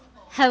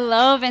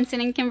Hello,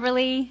 Vincent and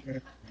Kimberly.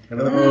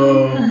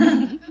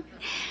 Hello.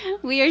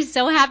 We are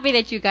so happy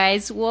that you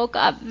guys woke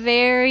up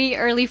very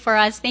early for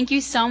us. Thank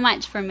you so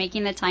much for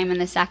making the time and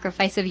the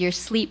sacrifice of your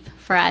sleep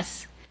for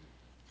us.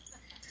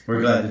 We're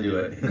glad to do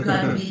it. We're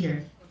glad to be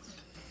here.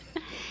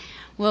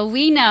 Well,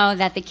 we know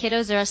that the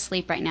kiddos are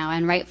asleep right now,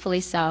 and rightfully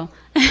so.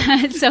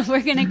 So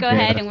we're going to go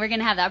ahead and we're going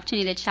to have the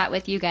opportunity to chat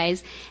with you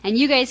guys. And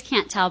you guys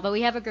can't tell, but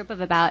we have a group of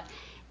about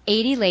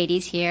 80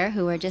 ladies here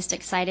who are just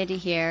excited to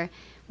hear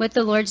what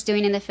the Lord's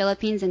doing in the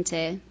Philippines and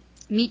to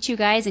meet you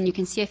guys. And you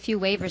can see a few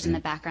wavers in the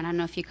background. I don't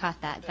know if you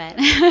caught that,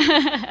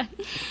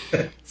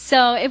 but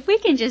so if we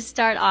can just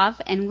start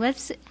off and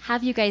let's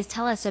have you guys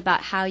tell us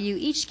about how you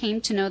each came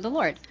to know the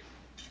Lord.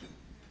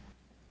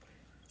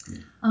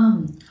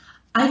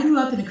 I grew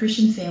up in a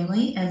Christian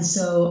family, and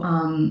so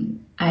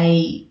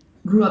I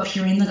grew up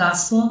hearing the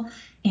gospel,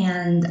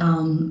 and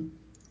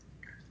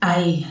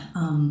I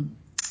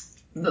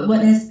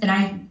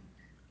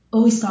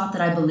always thought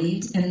that I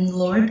believed in the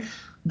Lord.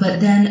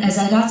 But then, as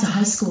I got to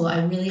high school,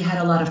 I really had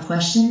a lot of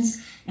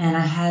questions, and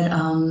I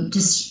had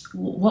just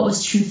what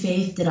was true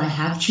faith? Did I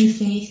have true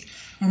faith?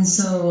 And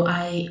so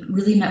I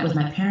really met with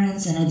my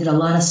parents, and I did a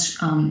lot of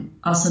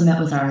also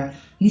met with our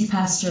youth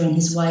pastor and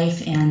his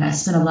wife, and I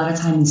spent a lot of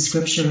time in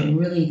Scripture and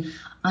really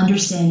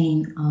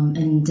understanding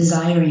and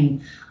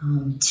desiring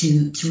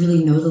to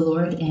really know the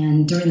Lord.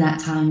 And during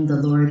that time, the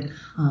Lord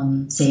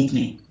saved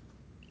me.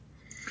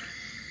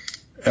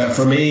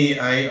 For me,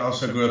 I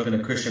also grew up in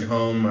a Christian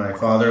home. My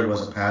father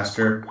was a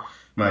pastor.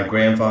 My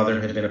grandfather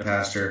had been a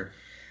pastor.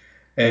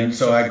 And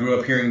so I grew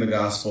up hearing the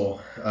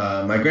gospel.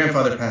 My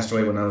grandfather passed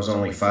away when I was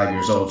only 5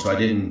 years old, so I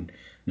didn't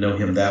know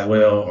him that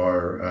well,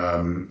 or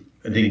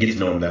I didn't get to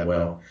know him that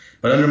well.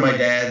 But under my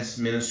dad's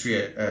ministry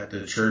at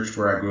the church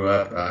where I grew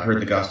up, I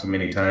heard the gospel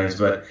many times.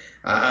 But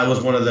I was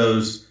one of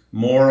those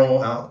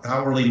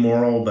outwardly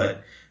moral,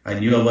 but I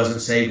knew I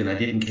wasn't saved and I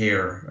didn't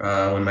care.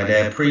 When my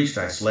dad preached,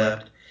 I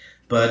slept.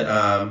 But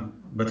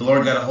the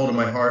Lord got a hold of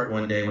my heart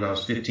one day when I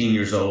was 15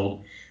 years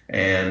old,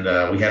 and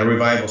we had a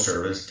revival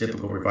service,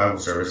 typical revival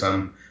service.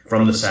 I'm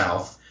from the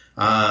South,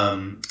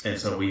 and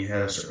so we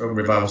had a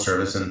revival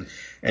service,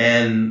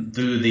 and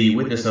through the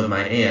witness of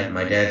my aunt,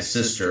 my dad's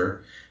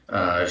sister,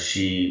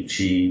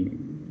 she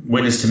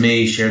witnessed to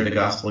me, shared the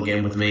gospel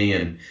again with me,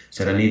 and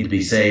said I need to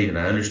be saved, and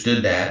I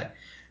understood that,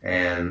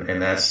 and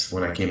that's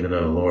when I came to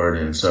know the Lord,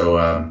 and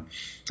so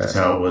that's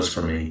how it was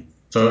for me.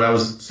 So I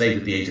was saved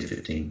at the age of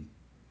 15.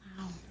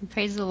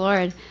 Praise the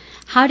Lord.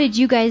 How did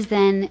you guys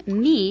then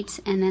meet,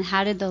 and then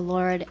how did the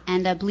Lord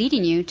end up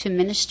leading you to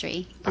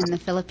ministry in the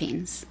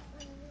Philippines?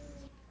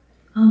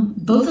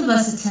 Both of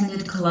us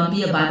attended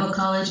Columbia Bible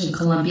College in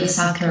Columbia,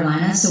 South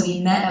Carolina, so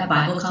we met at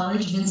Bible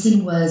College.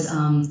 Vincent was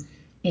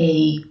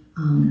a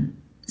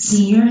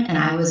senior, and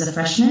I was a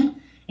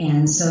freshman,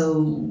 and so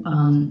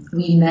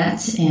we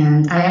met,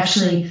 and I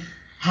actually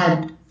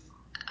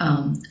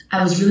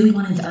I was really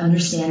wanting to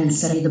understand and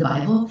study the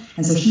Bible,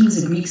 and so he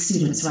was a Greek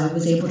student, so I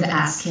was able to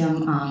ask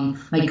him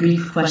my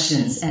Greek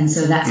questions, and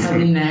so that's how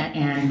we met,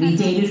 and we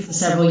dated for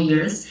several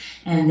years,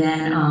 and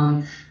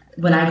then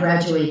when I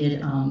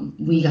graduated,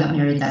 we got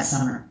married that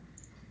summer.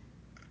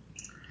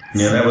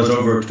 Yeah, that was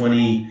over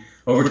 20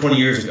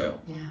 years ago.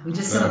 Yeah, we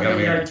just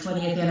celebrated our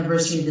 20th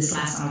anniversary this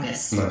last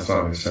August. Last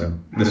August, so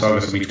this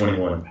August will be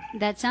 21.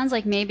 That sounds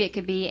like maybe it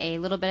could be a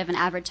little bit of an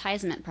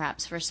advertisement,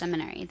 perhaps, for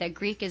seminary. The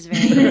Greek is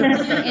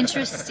very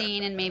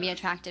interesting and maybe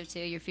attractive to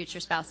your future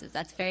spouses.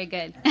 That's very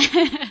good.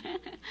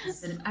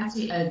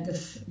 Actually,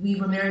 we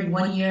were married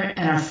 1 year,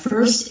 and our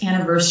first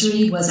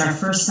anniversary was our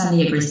first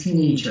Sunday at Grace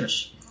Community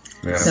Church.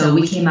 Yeah. So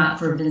we came out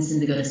for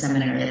Vincent to go to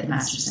seminary at the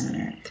Master's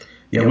Seminary.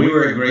 Yeah, we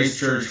were at Grace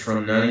Church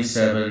from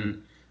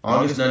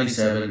August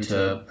 97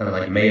 to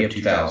like May of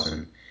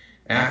 2000.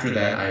 After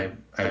that,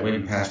 I went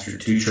and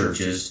pastored two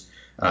churches,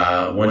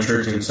 one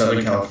church in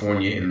Southern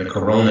California in the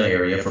Corona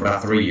area for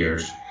about 3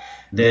 years.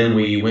 Then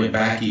we went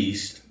back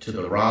east to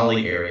the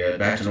Raleigh area,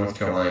 back to North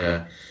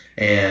Carolina,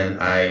 and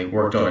I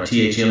worked on a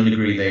THM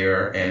degree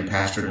there and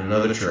pastored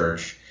another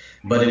church.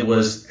 But it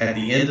was at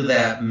the end of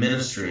that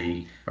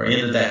ministry, or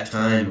end of that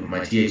time of my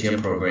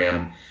THM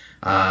program,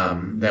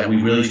 that we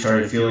really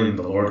started feeling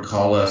the Lord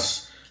call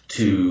us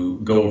to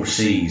go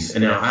overseas.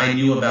 And now I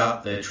knew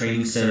about the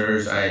training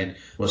centers. I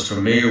was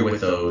familiar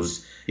with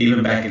those,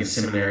 even back in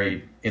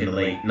seminary in the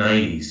late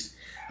 90s,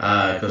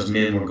 because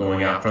men were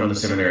going out from the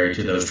seminary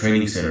to those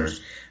training centers.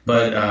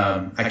 But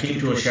I came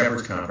to a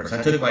Shepherd's Conference.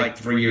 I took like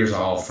 3 years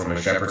off from a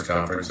Shepherd's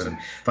Conference and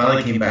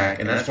finally came back,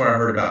 and that's where I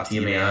heard about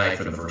TMAI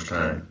for the first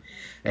time.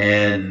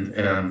 And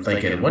I'm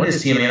thinking, what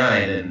is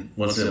TMAI? And then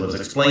once it was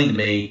explained to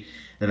me,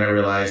 then I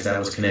realized that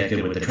was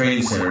connected with the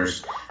training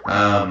centers.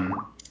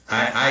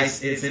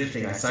 It's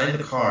interesting. I signed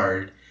the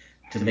card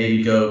to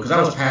maybe go, because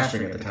I was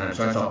pastoring at the time,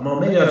 so I thought, well,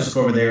 maybe I'll just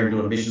go over there and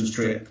do a missions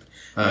trip,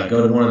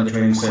 go to one of the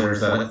training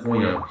centers that,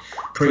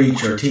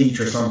 preach or teach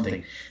or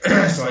something.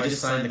 So I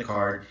just signed the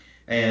card,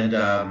 and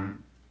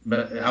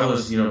but I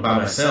was, by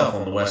myself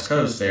on the West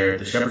Coast there at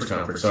the Shepherd's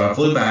Conference. So I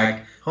flew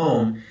back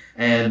home,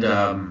 and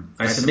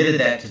I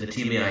submitted that to the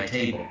TMAI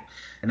table.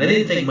 And I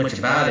didn't think much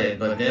about it,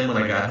 but then when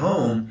I got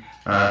home,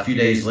 a few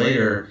days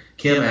later,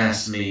 Kim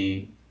asked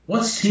me,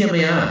 "What's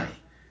TMAI?"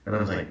 And I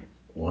was like,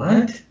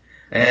 "What?"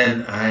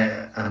 And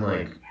I'm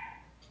like,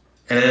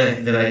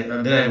 and then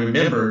I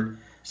remembered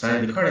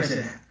signing the card. I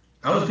said,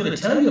 "I was going to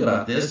tell you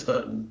about this,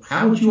 but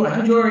how'd you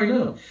already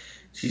know?"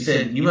 She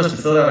said, "You must have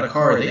filled out a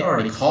card. They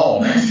already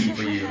called asking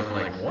for you." And I'm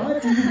like,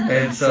 "What?"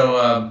 And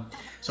so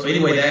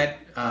anyway,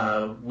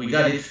 we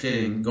got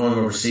interested in going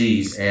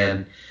overseas,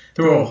 and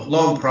through a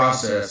long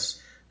process,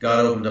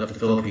 God opened up the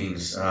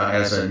Philippines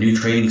as a new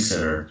training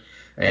center.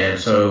 And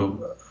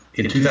so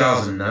in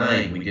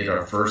 2009, we did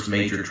our first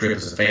major trip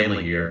as a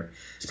family here.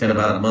 Spent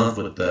about a month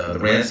with the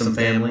Ransom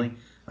family.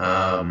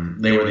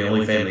 They were the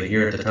only family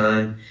here at the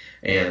time.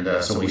 And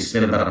so we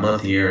spent about a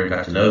month here and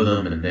got to know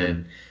them. And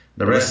then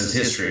the rest is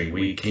history.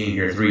 We came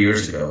here 3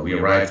 years ago. We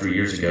arrived 3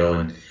 years ago,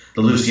 and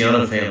the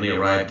Luciano family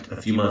arrived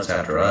a few months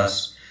after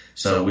us.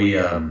 So we've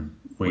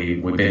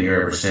been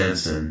here ever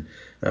since, and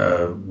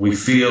we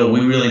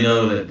really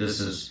know that this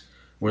is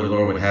where the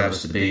Lord would have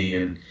us to be.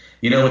 And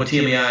with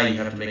TMEI, you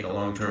have to make a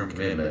long-term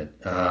commitment.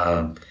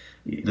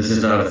 This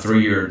is not a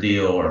 3-year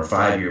deal or a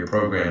 5-year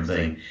program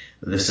thing.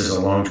 This is a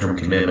long-term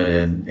commitment,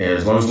 and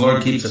as long as the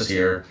Lord keeps us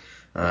here,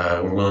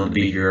 we're willing to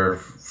be here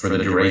for the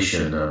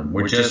duration.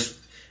 We're just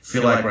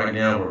feel like right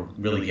now we're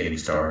really getting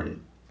started.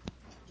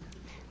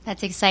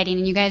 That's exciting,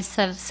 and you guys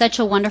have such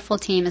a wonderful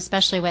team,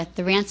 especially with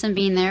the Ransoms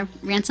being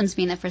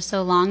there for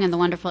so long, and the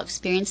wonderful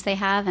experience they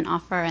have and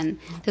offer, and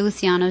the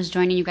Lucianos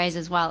joining you guys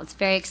as well. It's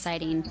very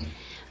exciting.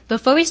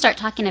 Before we start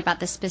talking about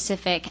the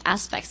specific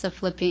aspects of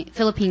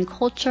Philippine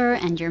culture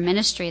and your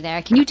ministry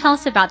there, can you tell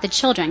us about the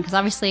children? Because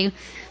obviously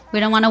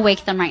we don't want to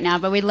wake them right now,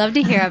 but we'd love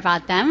to hear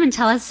about them, and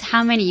tell us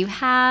how many you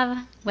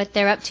have, what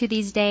they're up to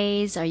these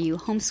days. Are you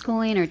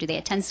homeschooling or do they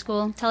attend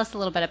school? Tell us a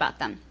little bit about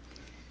them.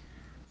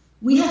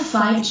 We have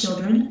 5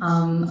 children.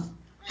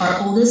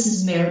 Our oldest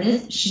is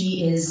Meredith.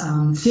 She is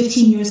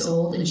 15 years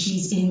old, and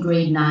she's in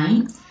grade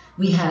 9.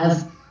 We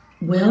have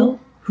Will,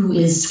 who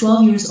is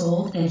 12 years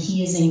old, and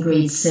he is in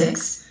grade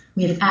 6.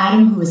 We have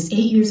Adam, who is 8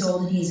 years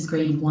old, and he's in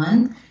grade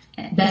 1.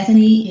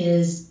 Bethany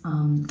is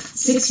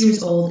 6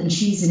 years old, and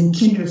she's in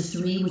Kinder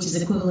 3, which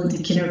is equivalent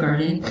to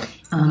kindergarten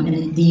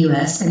in the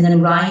U.S. And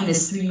then Ryan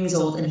is 3 years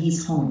old, and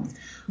he's home.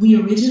 We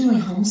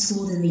originally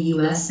homeschooled in the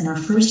U.S., and our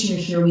first year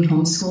here we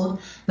homeschooled,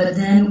 but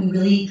then we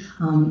really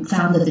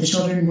found that the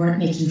children weren't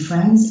making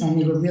friends, and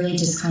they were really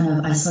just kind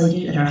of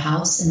isolated at our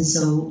house. And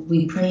so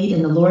we prayed,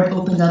 and the Lord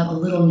opened up a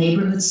little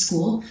neighborhood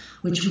school,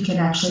 which we can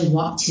actually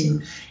walk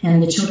to,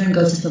 and the children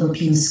go to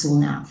Filipino school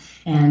now.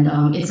 And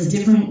it's a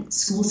different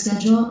school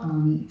schedule.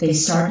 They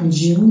start in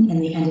June,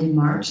 and they end in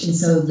March, and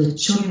so the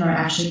children are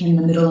actually in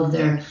the middle of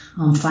their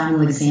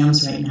final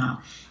exams right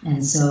now.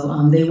 And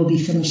so they will be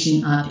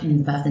finishing up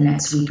in about the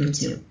next week or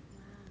two.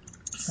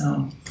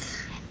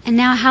 And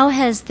now, how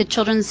has the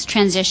children's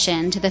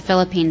transition to the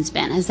Philippines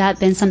been? Has that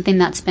been something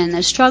that's been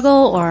a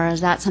struggle, or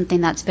is that something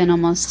that's been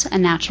almost a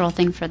natural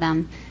thing for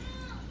them?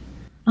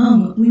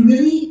 We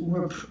really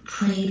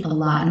prayed a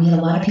lot, and we had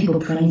a lot of people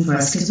praying for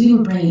us because we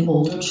were bringing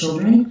older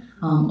children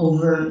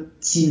over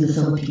to the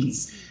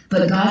Philippines.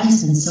 But God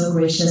has been so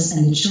gracious,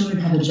 and the children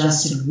have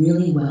adjusted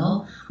really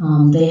well.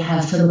 They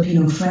have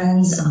Filipino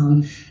friends.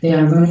 They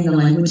are learning the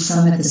language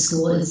some at the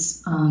school.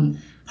 It's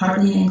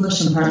partly in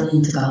English and partly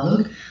in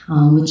Tagalog,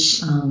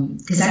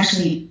 because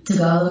actually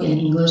Tagalog and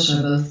English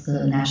are both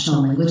the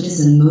national languages,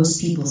 and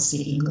most people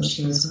speak English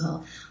here as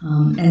well.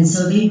 And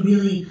so they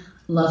really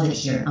love it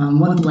here.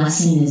 One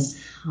blessing is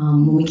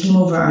when we came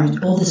over, our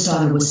oldest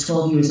daughter was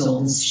 12 years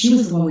old, and she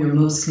was the one we were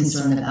most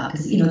concerned about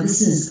because,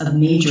 this is a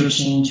major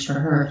change for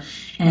her.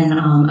 And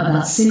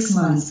about 6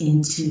 months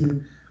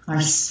into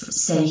our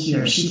stay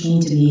here, she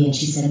came to me and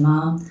she said,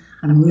 "Mom,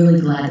 I'm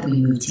really glad that we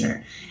moved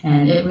here."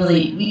 And it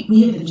really,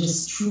 we have been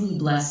just truly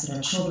blessed that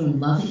our children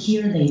love it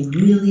here. They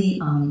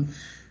really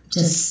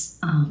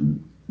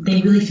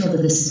they really feel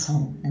that this is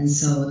home. And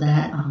so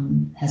that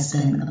has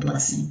been a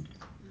blessing.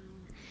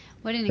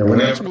 What an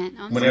encouragement.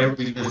 Whenever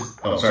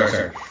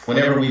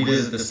we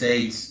visit the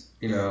States,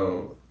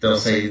 they'll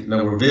say,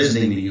 "No, we're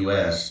visiting the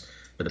U.S.,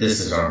 but this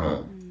is our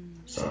home."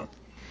 So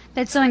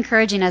that's so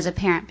encouraging as a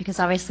parent, because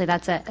obviously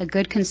that's a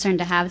good concern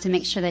to have, to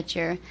make sure that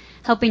you're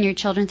helping your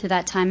children through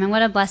that time. And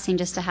what a blessing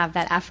just to have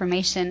that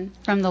affirmation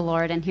from the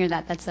Lord and hear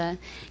that.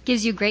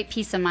 Gives you great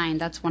peace of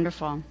mind. That's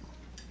wonderful.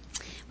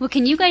 Well,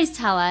 can you guys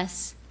tell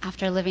us,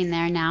 after living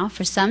there now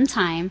for some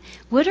time,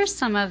 what are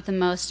some of the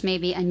most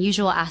maybe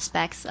unusual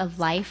aspects of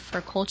life or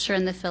culture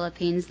in the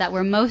Philippines that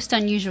were most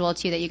unusual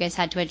to you that you guys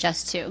had to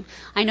adjust to?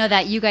 I know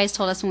that you guys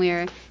told us when we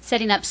were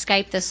setting up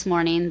Skype this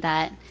morning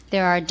that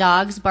there are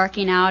dogs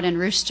barking out and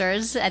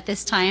roosters at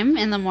this time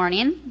in the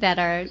morning that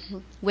are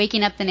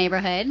waking up the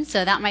neighborhood,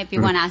 so that might be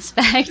one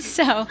aspect.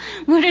 So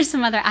what are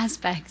some other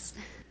aspects?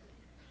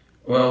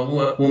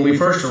 Well, when we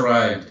first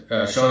arrived,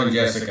 Sean and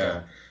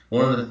Jessica,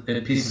 one of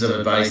the pieces of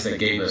advice they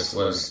gave us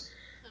was,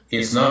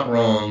 it's not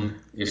wrong,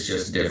 it's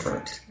just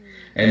different.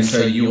 And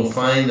so you will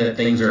find that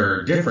things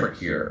are different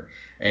here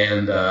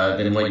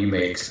than what you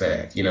may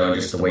expect,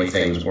 just the way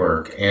things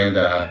work. And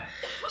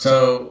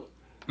so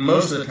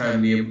most of the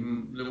time,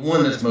 the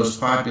one that's most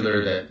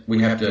popular that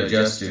we have to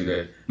adjust to,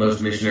 that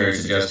most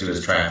missionaries adjust to,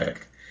 is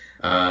traffic.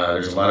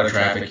 There's a lot of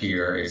traffic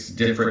here. It's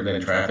different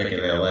than traffic in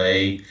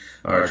LA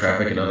or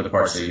traffic in other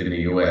parts of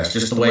the U.S.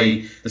 Just the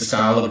way, the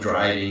style of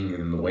driving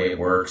and the way it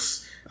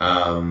works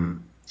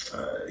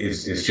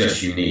is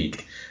just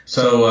unique.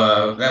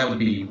 So that would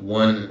be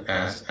one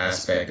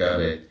aspect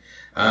of it.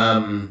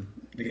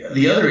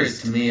 The other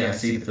is, to me, I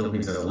see the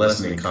Philippines as a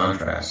lessening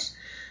contrast.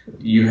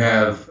 You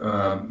have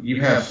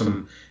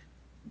some.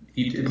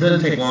 It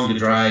doesn't take long to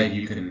drive.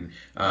 You can,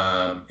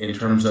 in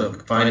terms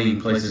of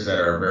finding places that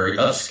are very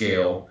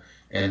upscale,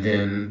 and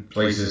then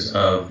places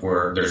of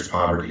where there's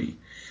poverty,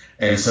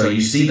 and so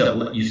you see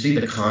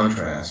the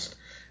contrast.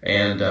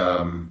 And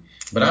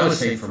but I would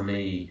say for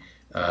me,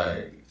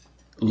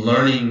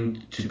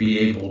 learning to be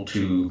able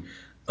to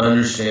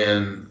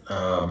understand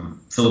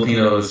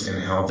Filipinos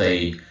and how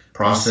they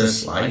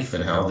process life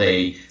and how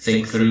they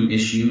think through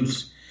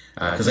issues,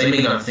 because they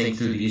may not think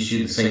through the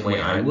issue the same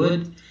way I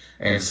would.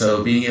 And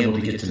so being able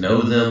to get to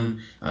know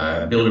them,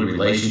 build a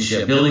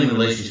relationship. Building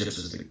relationships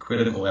is the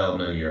critical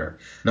element here,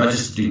 not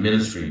just to do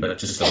ministry, but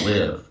just to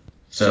live.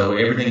 So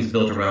everything's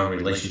built around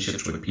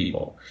relationships with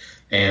people.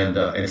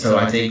 And so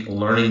I think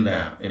learning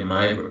that in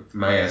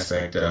my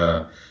aspect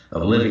of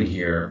living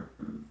here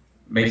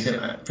makes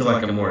it, I feel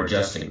like I'm more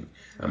adjusting.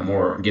 I'm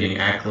more getting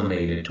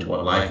acclimated to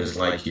what life is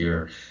like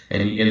here.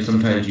 And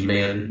sometimes you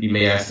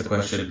may ask the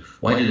question,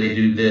 why do they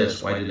do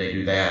this? Why do they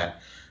do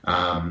that?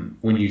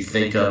 When you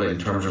think of it in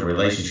terms of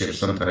relationships,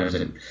 sometimes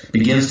it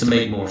begins to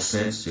make more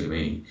sense to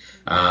me,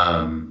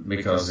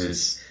 because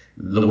it's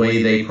the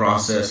way they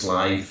process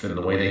life and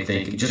the way they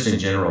think, just in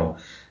general,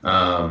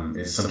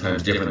 is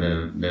sometimes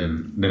different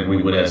than we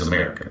would as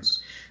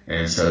Americans.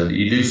 And so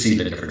you do see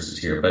the differences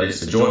here, but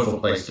it's a joyful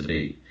place to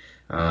be.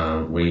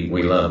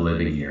 We love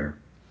living here.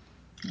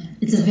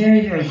 It's a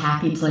very, very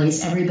happy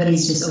place.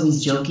 Everybody's just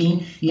always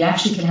joking. You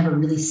actually can have a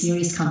really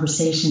serious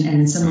conversation, and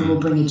then someone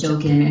will bring a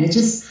joke in, and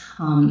it's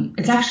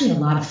actually a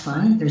lot of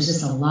fun. There's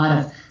just a lot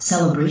of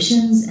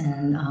celebrations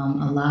and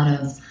a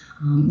lot of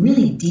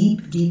really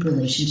deep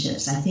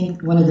relationships. I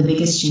think one of the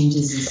biggest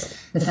changes is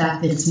the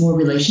fact that it's more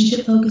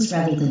relationship focused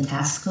rather than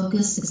task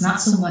focused. It's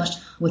not so much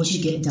what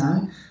you get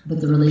done,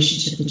 but the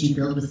relationship that you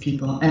build with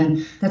people.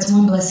 And that's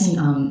one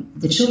blessing.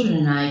 The children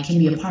and I can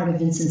be a part of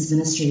Vincent's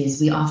ministry,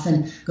 as we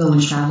often go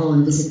and travel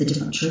and visit the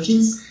different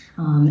churches,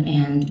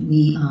 and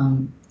we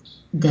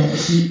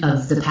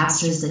of the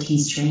pastors that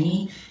he's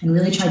training, and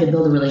really try to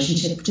build a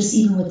relationship just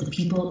even with the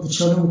people, the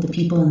children with the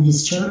people in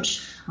his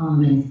church,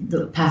 and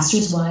the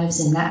pastors' wives.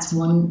 And that's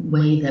one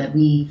way that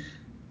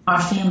our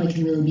family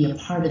can really be a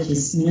part of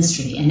his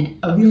ministry, and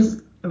a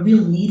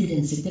real needed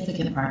and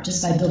significant part,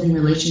 just by building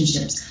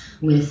relationships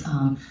with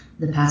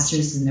the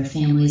pastors and their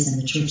families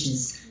and the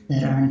churches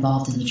that are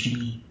involved in the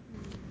training.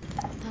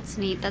 That's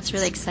neat. That's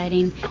really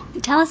exciting.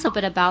 Tell us a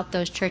bit about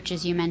those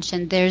churches you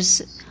mentioned.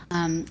 There's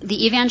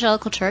the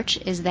evangelical church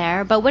is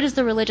there, but what is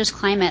the religious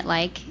climate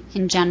like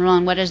in general,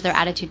 and what is their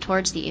attitude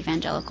towards the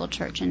evangelical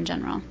church in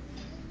general?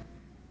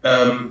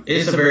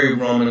 It's a very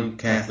Roman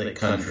Catholic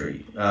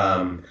country.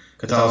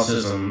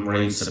 Catholicism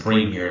reigns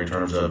supreme here in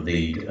terms of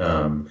the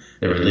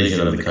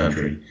religion of the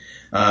country.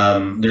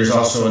 There's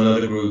also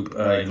another group,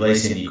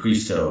 Iglesia Ni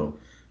Cristo,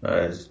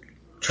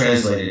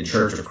 translated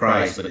Church of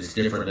Christ, but it's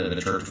different than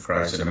the Church of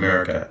Christ in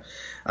America.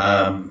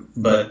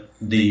 But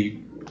the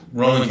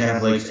Roman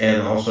Catholics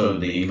and also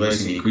the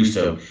Iglesia Ni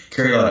Cristo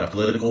carry a lot of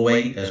political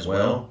weight as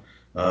well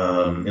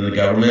in the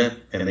government,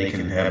 and they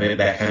can have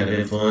that kind of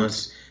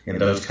influence in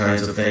those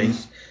kinds of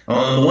things.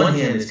 On the one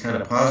hand, it's kind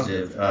of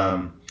positive.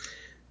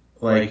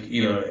 Like,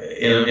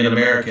 in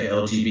America,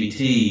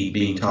 LGBT,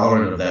 being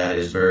tolerant of that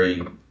is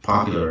very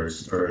popular.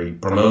 It's very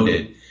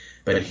promoted.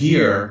 But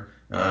here,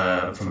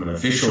 from an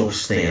official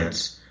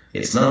stance,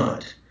 it's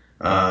not.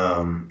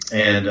 And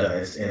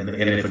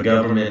if a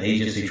government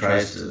agency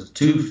tries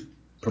to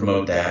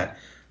promote that,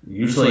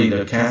 usually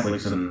the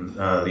Catholics and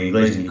the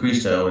Iglesia Ni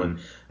Cristo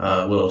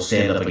will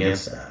stand up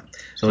against that.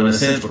 So in a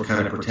sense, we're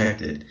kind of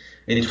protected.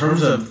 In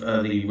terms of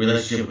the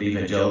relationship with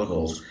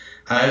evangelicals,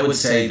 I would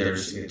say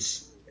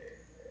there's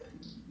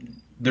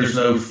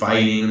no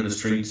fighting in the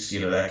streets,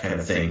 that kind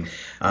of thing.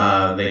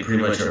 They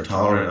pretty much are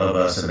tolerant of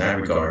us in that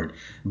regard.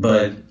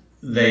 But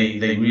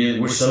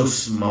we're so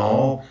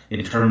small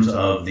in terms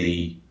of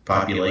the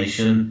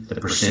population, the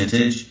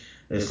percentage.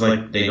 It's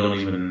like they kind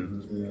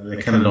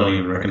of don't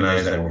even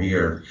recognize that we're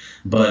here.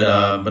 But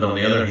on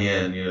the other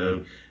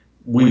hand,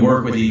 we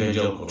work with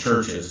evangelical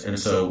churches, and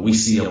so we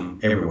see them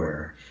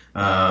everywhere.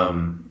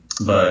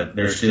 But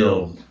they're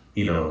still,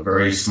 a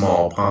very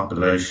small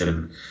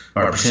population,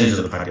 or percentage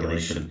of the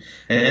population.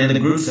 And the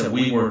groups that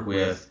we work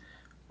with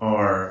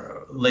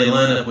they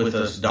line up with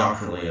us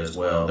doctrinally as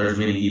well. There's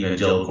many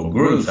evangelical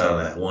groups out of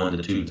that 1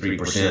 to 2,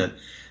 3%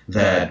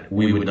 that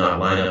we would not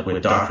line up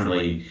with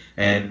doctrinally,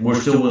 and we're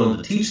still willing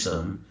to teach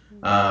them.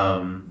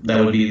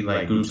 That would be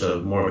like groups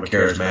of more of a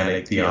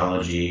charismatic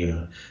theology,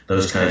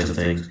 those kinds of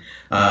things.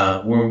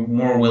 We're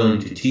more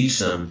willing to teach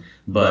them,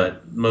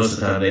 but most of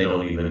the time they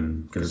don't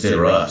even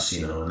consider us,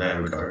 in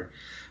that regard.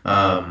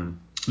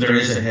 There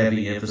is a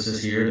heavy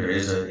emphasis here. There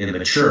is in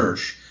the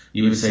church,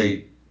 you would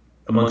say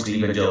amongst the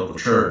evangelical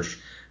church,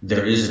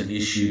 there is an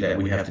issue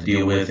that we have to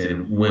deal with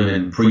in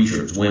women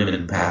preachers,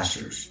 women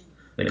pastors.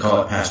 They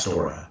call it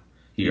pastora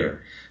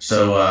here.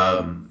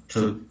 So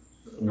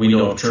we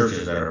know of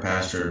churches that are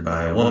pastored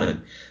by a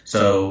woman.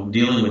 So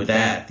dealing with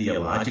that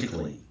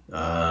theologically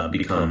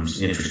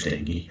becomes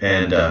interesting.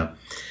 And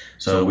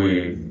so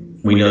we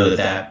know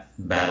that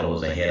battle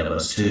is ahead of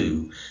us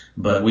too.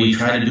 But we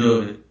try to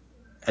do it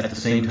at the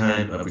same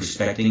time of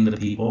respecting the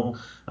people,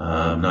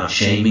 not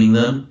shaming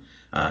them,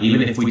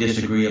 even if we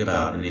disagree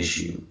about an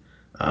issue.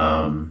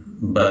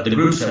 But the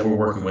groups that we're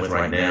working with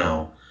right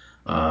now,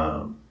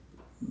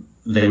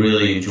 they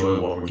really enjoy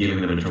what we're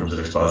giving them in terms of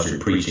expository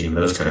preaching,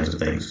 those kinds of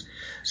things.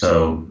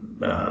 So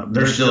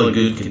there's still a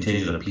good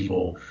contingent of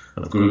people,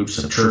 of groups,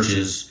 of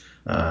churches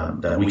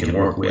that we can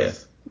work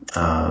with,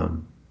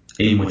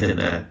 even within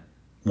that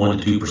 1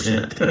 to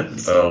 2%.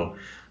 So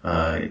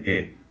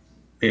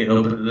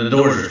the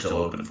doors are still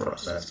open for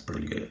us. That's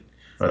pretty good,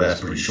 or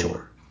that's pretty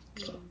sure.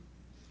 So.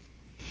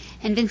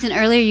 And Vincent,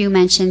 earlier you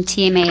mentioned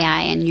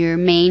TMAI, and your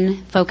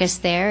main focus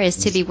there is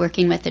to be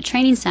working with the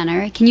training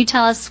center. Can you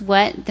tell us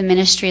what the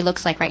ministry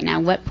looks like right now?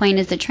 What point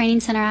is the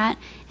training center at,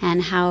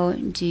 and how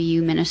do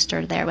you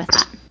minister there with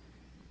that?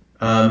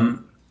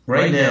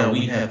 Right now,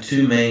 we have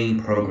 2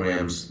 main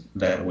programs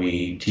that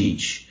we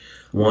teach.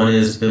 One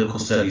is Biblical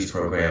Studies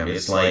program.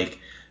 It's like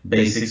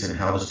basics in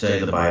how to study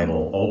the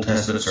Bible, Old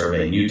Testament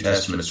survey, New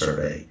Testament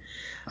survey,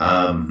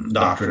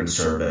 doctrine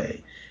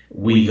survey.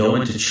 We go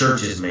into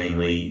churches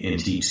mainly and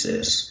teach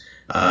this.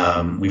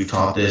 We've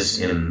taught this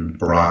in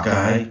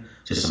Boracay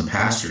to some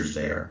pastors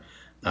there.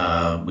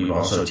 We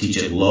also teach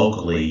it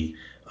locally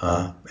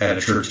at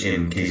a church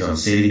in Quezon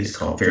City. It's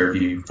called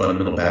Fairview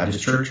Fundamental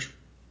Baptist Church.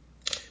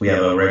 We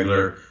have a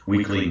regular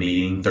weekly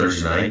meeting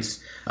Thursday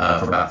nights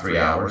for about 3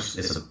 hours.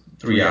 It's a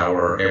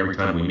 3-hour, every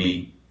time we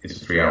meet,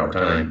 it's a 3-hour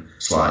time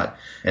slot.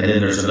 And then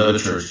there's another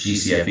church,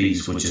 GCF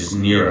East, which is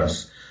near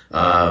us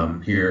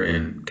here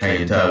in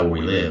Kayenta, where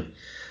we live.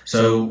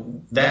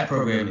 So that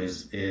program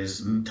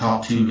is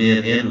taught to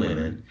men and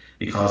women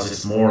because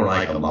it's more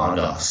like a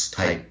Logos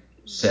type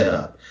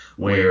setup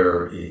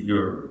where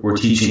we're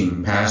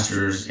teaching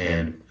pastors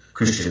and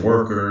Christian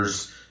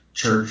workers,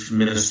 church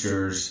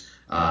ministers,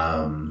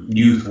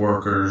 youth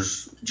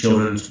workers,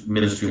 children's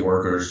ministry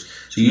workers.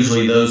 So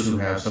usually those who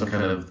have some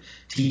kind of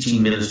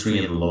teaching ministry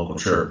in the local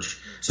church.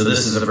 So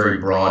this is a very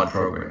broad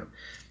program.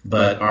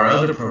 But our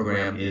other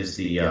program is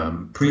the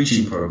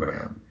preaching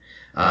program.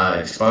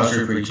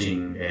 Expository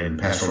preaching and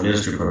pastoral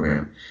ministry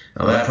program.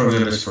 Now that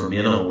program is for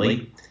men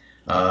only.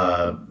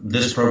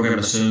 This program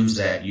assumes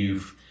that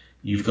you've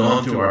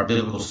gone through our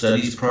biblical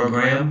studies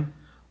program,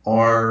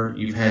 or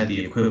you've had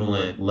the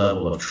equivalent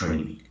level of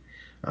training.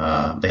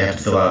 They have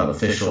to fill out an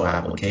official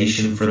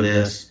application for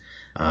this.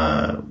 They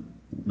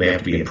have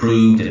to be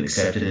approved and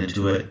accepted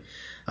into it.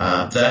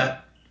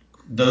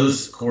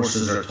 Those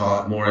courses are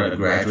taught more at a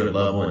graduate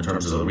level in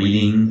terms of the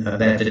reading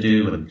they have to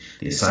do and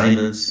the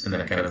assignments and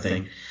that kind of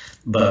thing.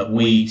 But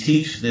we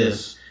teach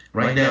this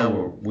right now.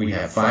 We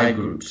have 5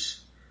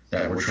 groups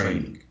that we're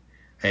training,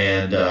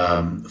 and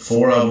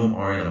 4 of them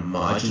are in a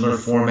modular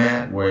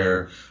format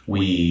where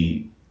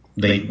we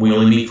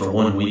only meet for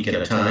 1 week at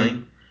a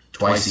time,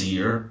 twice a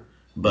year.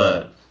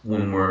 But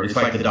it's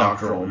like the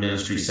doctoral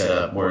ministry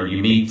setup where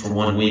you meet for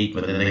 1 week,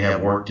 but then they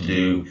have work to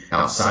do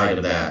outside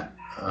of that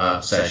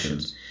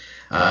sessions.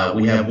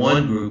 We have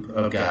one group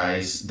of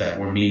guys that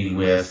we're meeting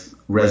with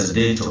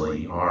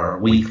residentially or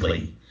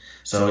weekly.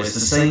 So it's the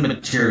same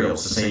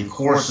materials, the same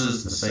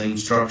courses, the same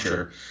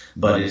structure,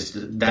 but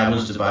that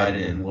one's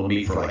divided in. We'll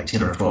meet for like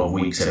 10 or 12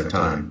 weeks at a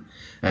time.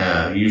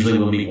 Usually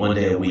we'll meet 1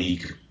 day a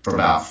week for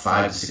about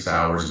 5 to 6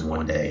 hours in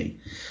 1 day.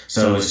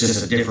 So it's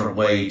just a different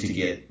way to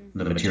get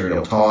the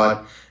material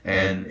taught.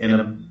 And in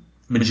a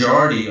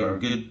majority or a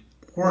good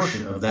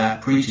portion of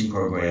that preaching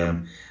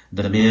program,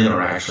 the men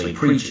are actually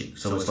preaching.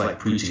 So it's like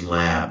preaching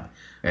lab.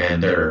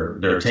 And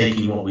they're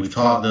taking what we've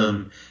taught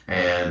them,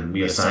 and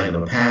we assign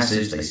them a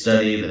passage, they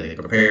study, then they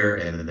prepare,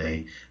 and then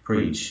they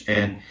preach.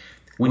 And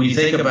when you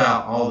think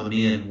about all the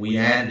men, we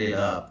added it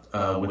up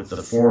with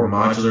the 4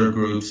 modular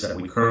groups that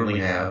we currently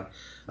have.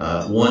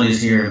 One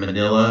is here in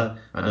Manila,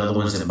 another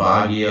one's in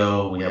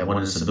Baguio, we have one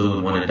in Cebu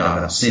and one in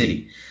Davao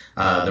City.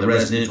 The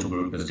residential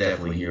group is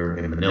definitely here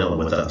in Manila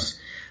with us.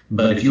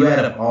 But if you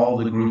add up all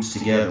the groups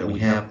together, we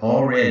have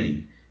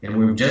already, and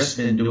we just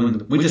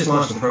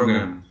launched the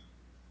program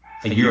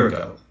a year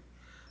ago.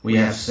 We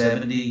have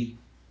 73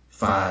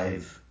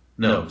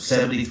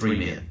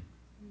 men,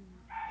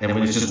 and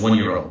when it's just 1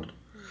 year old.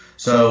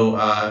 So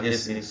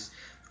it's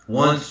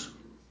once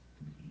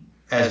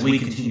as we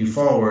continue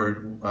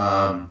forward,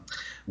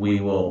 we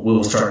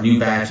will start new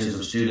batches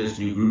of students,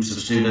 new groups of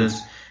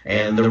students,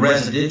 and the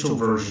residential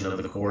version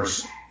of the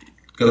course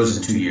goes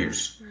in 2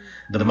 years.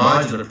 The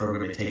modular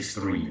program, it takes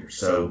 3 years.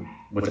 So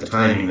with the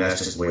timing, that's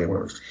just the way it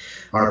works.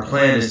 Our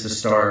plan is to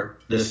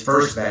start this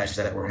first batch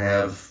that we'll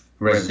have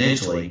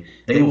residentially.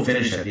 They will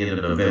finish at the end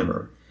of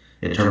November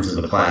in terms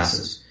of the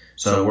classes.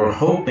 So we're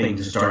hoping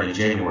to start in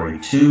January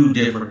two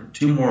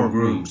more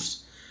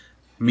groups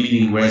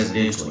meeting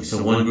residentially.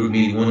 So one group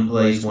meeting one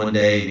place one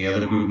day, the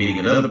other group meeting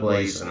another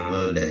place on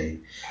another day.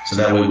 So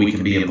that way we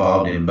can be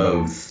involved in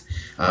both.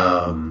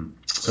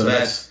 So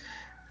that's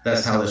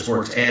how this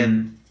works.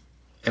 And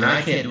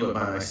I can't do it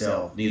by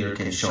myself. Neither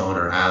can Sean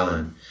or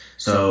Alan.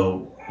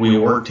 So we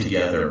work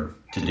together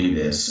to do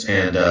this.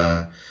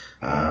 And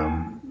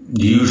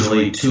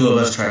usually two of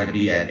us try to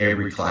be at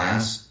every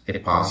class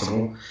if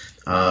possible.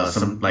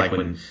 Like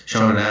when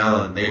Sean and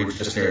Alan, they were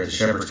just there at the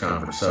Shepherd's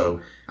Conference.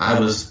 So I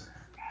was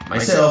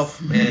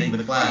myself manning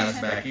the class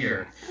back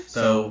here.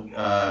 So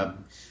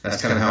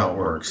that's kind of how it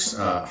works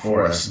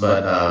for us.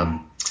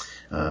 But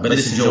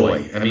it's a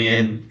joy. I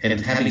mean, and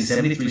having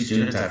 73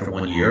 students after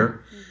 1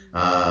 year,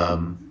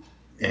 and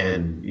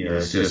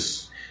it's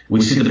just,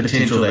 we see the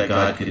potential that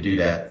God could do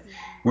that.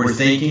 We're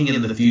thinking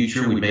in the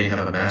future we may have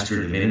a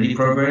Master Divinity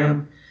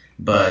program,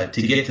 but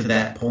to get to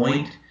that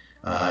point,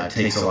 it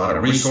takes a lot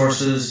of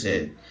resources.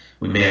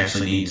 We may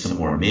actually need some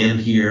more men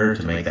here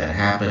to make that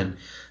happen.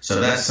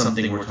 So that's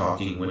something we're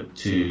talking with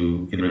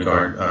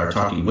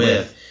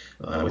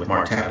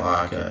Mark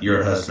Tatlock,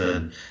 your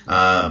husband,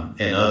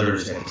 and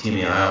others at the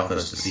TMI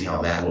office to see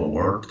how that will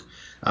work.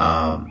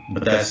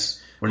 But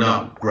we're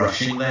not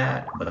rushing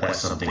that, but that's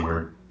something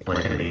we're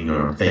planning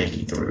or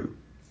thinking through.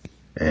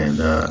 And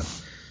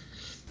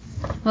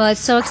well, it's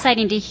so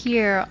exciting to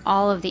hear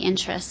all of the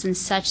interest and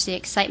such the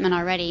excitement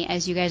already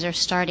as you guys are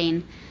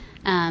starting,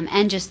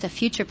 and just the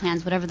future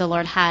plans, whatever the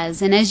Lord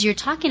has. And as you're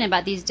talking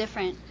about these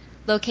different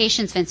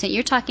locations, Vincent,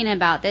 you're talking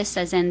about this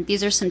as in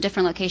these are some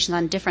different locations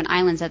on different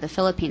islands of the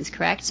Philippines,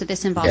 correct? So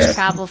this involves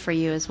travel for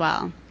you as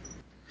well.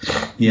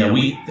 Yeah,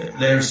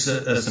 there's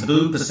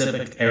Cebu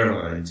Pacific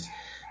Airlines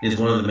is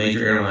one of the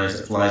major airlines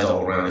that flies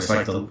all around. It's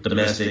like the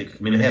domestic.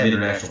 I mean, they have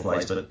international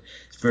flights, but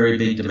it's a very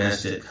big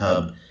domestic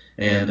hub.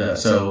 And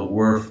so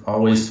we're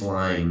always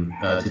flying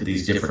to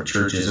these different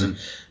churches. And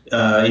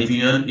if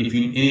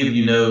any of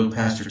you know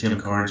Pastor Tim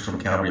Carnes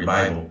from Calvary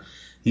Bible,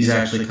 he's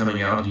actually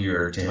coming out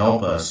here to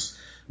help us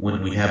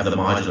when we have the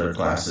modular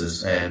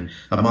classes. And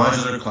a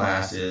modular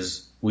class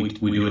is we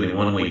do it in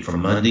 1 week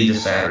from Monday to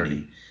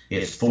Saturday.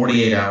 It's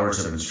 48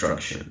 hours of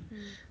instruction.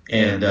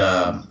 And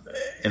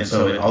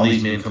so all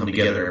these men come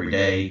together every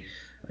day.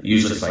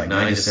 Usually it's like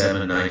 9 to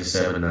 7, 9 to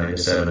 7, 9 to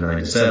 7, 9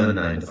 to 7,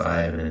 9 to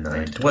 5, and then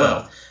 9 to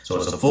 12. So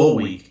it's a full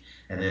week,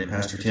 and then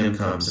Pastor Tim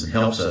comes and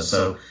helps us.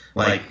 So,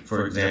 like,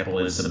 for example,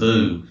 in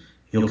Cebu,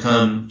 he'll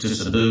come to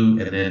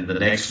Cebu, and then the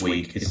next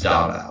week it's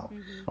Davao,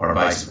 or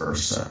vice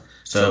versa.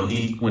 So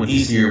when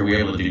he's here, we're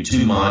able to do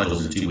 2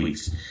 modules in 2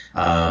 weeks.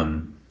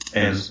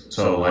 And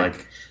so,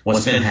 like,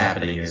 what's been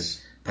happening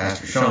is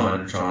Pastor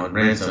Sean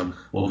Ransom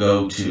will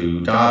go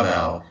to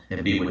Davao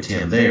and be with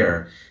Tim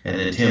there, and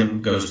then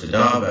Tim goes to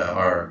Davao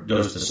or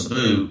goes to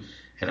Cebu,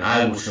 and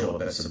I will show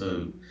up at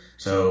Cebu.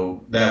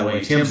 So that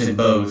way Tim's in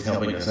both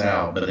helping us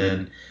out, but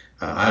then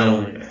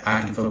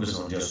I can focus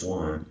on just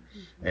one.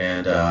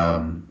 And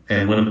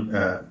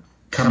when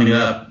coming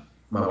up,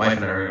 my wife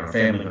and I and our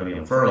family are going to be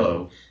on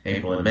furlough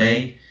April and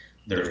May.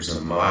 There's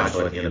a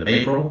module at the end of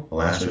April, the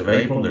last week of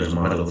April. There's a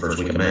module the first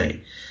week of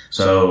May.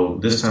 So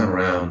this time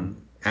around,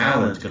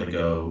 Alan's going to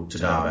go to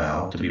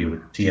Davao to be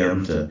with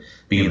Tim, to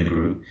be in the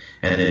group,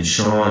 and then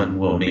Sean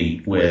will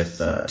meet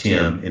with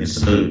Tim in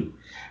Cebu,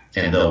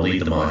 and they'll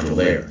lead the module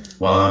there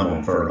while I'm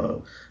on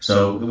furlough.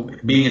 So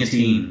being a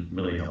team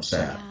really helps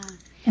that.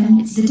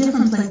 And the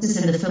different places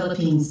in the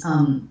Philippines,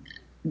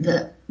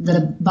 the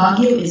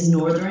Baguio is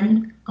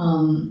northern,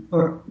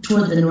 or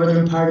toward the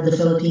northern part of the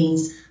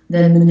Philippines.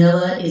 Then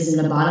Manila is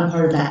in the bottom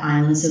part of that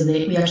island, so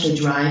we actually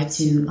drive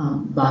to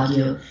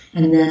Baguio.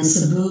 And then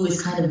Cebu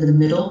is kind of the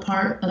middle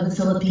part of the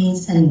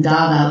Philippines, and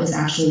Davao is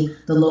actually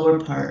the lower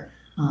part,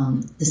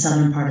 the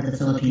southern part of the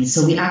Philippines.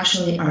 So we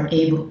actually are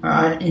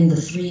in the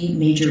 3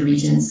 major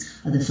regions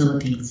of the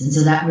Philippines, and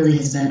so that really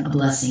has been a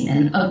blessing.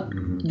 And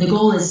the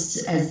goal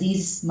is, as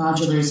these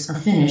modulars are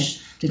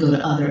finished, to go to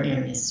other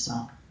areas as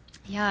well.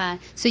 Yeah.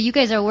 So you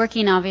guys are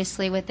working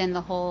obviously within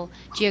the whole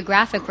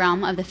geographic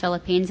realm of the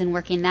Philippines and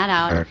working that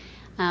out,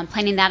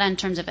 planning that in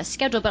terms of a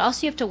schedule, but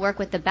also you have to work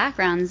with the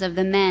backgrounds of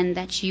the men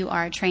that you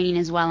are training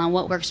as well and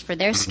what works for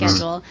their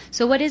schedule.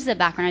 So what is the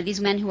background? Are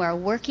these men who are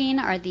working?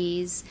 Are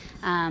these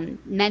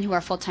men who are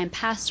full-time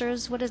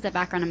pastors? What is the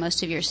background of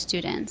most of your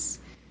students?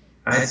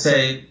 I'd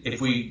say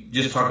if we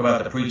just talk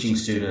about the preaching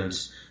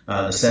students,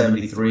 the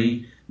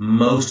 73,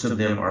 most of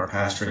them are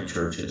pastoring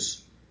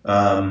churches.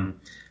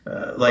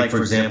 Like, for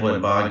example,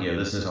 in Baguio,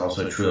 this is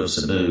also true of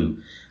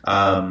Cebu.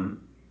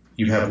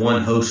 You have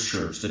one host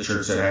church. The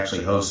church that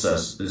actually hosts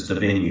us is the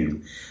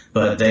venue.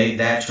 But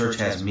that church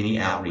has many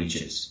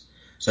outreaches.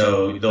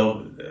 So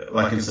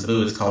like in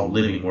Cebu, it's called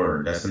Living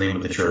Word. That's the name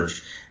of the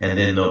church. And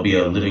then there'll be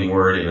a Living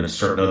Word in a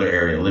certain other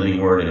area, Living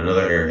Word in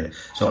another area.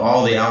 So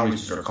all the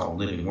outreaches are called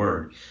Living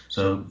Word.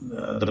 So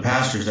the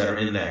pastors that are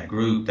in that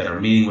group that are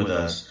meeting with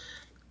us,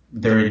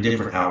 they're in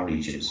different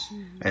outreaches.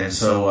 And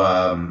so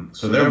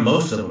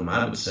most of them,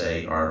 I would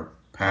say, are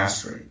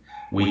pastoring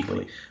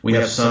weekly. We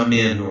have some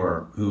men who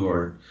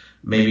are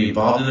maybe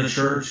involved in a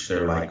church.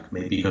 They're like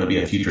maybe going to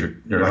be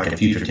they're like a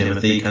future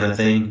Timothy kind of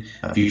thing,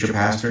 a future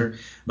pastor,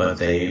 but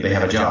they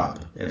have a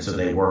job, and so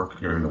they work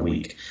during the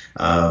week.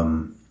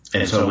 And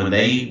so when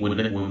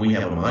we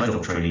have a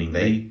module training,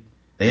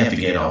 they have to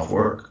get off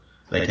work.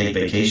 They take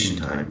vacation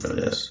time for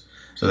this.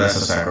 So that's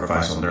a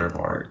sacrifice on their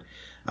part.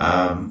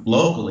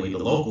 Locally, the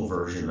local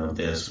version of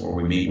this, where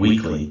we meet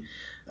weekly,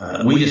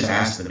 we just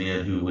ask the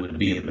men who would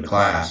be in the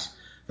class,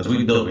 because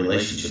we built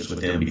relationships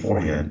with them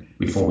beforehand,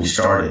 before we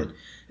started.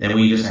 And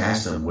we just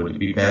asked them, would it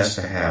be best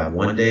to have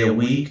 1 day a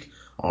week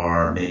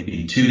or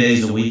maybe 2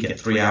 days a week at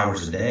 3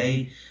 hours a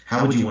day?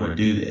 How would you want to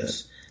do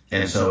this?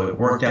 And so it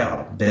worked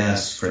out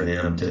best for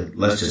them to,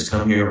 let's just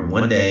come here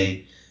 1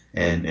 day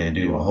and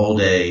do a whole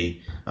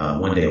day,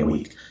 1 day a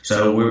week.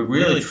 So we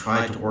really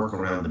tried to work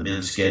around the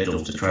men's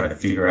schedules to try to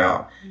figure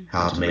out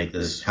how to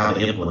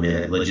implement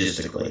it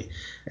logistically.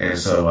 And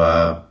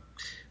so,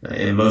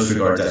 in most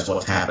regards, that's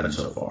what's happened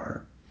so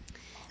far,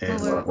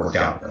 and what worked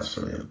out best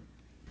for them.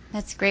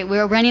 That's great.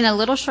 We're running a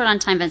little short on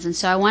time, Vincent,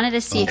 so I wanted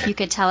to see if you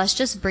could tell us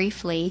just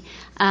briefly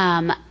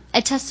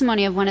a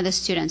testimony of one of the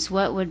students.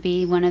 What would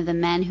be one of the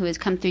men who has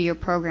come through your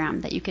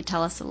program that you could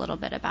tell us a little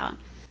bit about?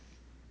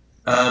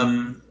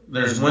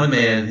 There's one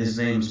man, his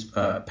name's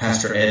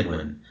Pastor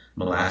Edwin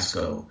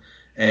Malasco,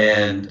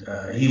 and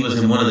he was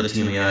in one of the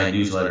TMAI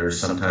newsletters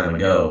some time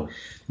ago,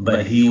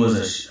 but he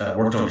was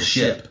worked on a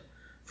ship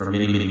for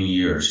many, many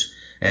years.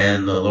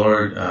 And the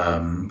Lord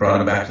brought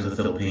him back to the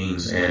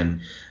Philippines,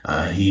 and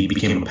he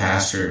became a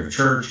pastor of a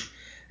church.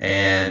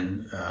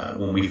 And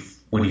when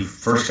he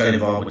first got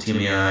involved with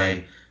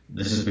TMAI,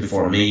 this is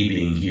before me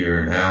being here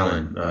in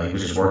Allen, he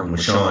was just working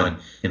with Sean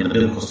in the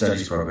Biblical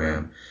Studies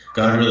program.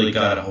 God really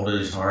got a hold of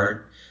his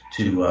heart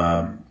in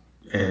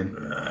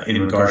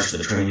regards to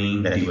the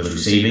training that he was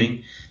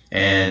receiving.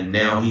 And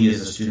now he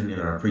is a student in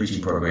our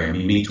preaching program.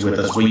 He meets with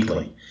us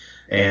weekly,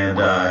 and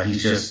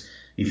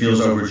he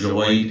feels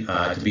overjoyed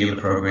to be in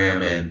the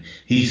program, and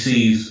he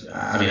sees,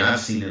 I've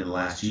seen in the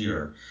last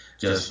year,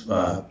 just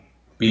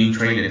being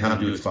trained in how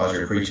to do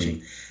expository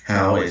preaching,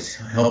 how it's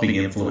helping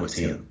influence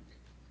him.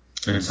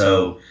 And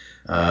so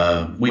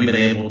we've been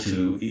able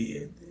to,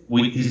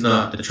 he's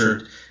not the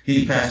church,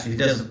 he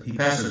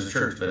pastors a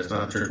church, but it's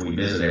not a church we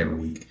visit every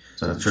week.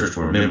 It's not a church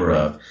we're a member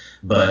of,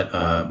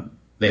 but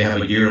they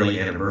have a yearly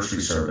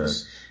anniversary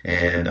service.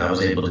 And I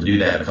was able to do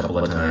that a couple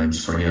of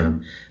times for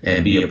him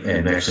and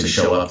actually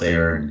show up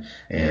there,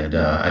 and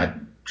I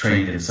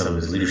trained in some of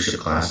his leadership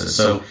classes.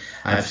 So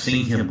I've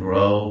seen him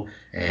grow,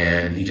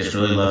 and he just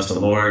really loves the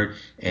Lord,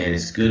 and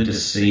it's good to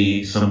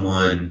see it's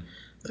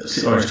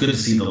good to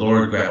see the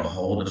Lord grab a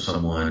hold of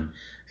someone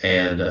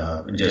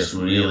and just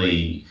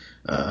really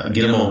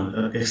get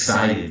them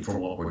excited for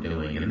what we're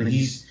doing. And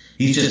he's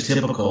just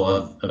typical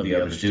of the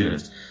other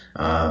students.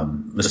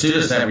 The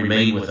students that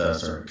remain with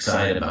us are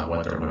excited about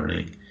what they're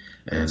learning.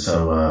 And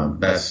so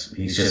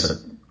he's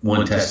just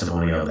one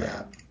testimony of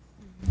that.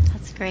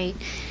 That's great.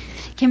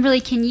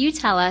 Kimberly, can you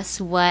tell us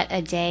what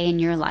a day in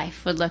your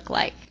life would look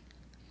like?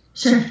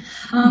 Sure.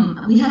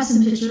 We have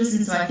some pictures,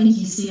 and so I think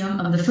you see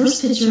them. The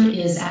first picture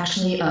is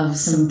actually of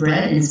some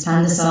bread, and it's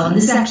pan de sal. And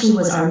this actually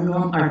was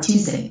our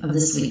Tuesday of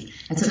this week.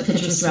 I took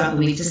pictures throughout the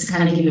week just to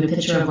kind of give you a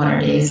picture of what our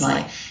day is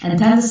like. And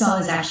pan de sal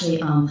is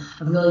actually a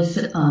really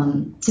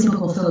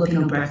typical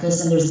Filipino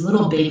breakfast, and there's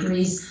little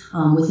bakeries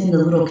within the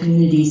little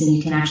communities, and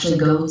you can actually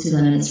go to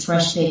them, and it's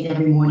fresh baked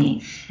every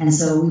morning. And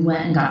so we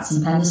went and got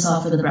some pan de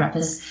sal for the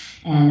breakfast,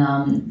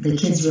 and the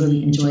kids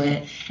really enjoy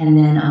it. And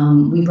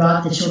then we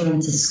brought the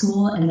children to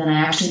school, and then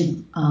I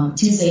actually,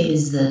 Tuesday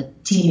is the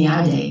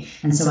TMAI day,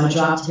 and so I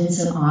dropped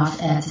Vincent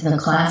off at the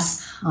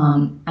class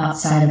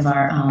outside of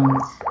our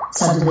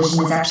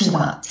subdivision. It's actually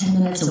about 10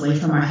 minutes away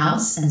from our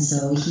house, and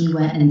so he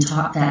went and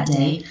taught that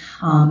day.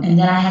 And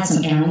then I had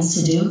some errands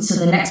to do.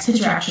 So the next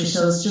picture actually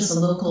shows just a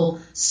local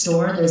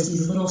store. There's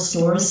these little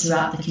stores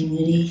throughout the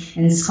community,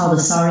 and it's called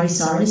a Sari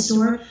Sari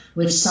store,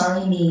 which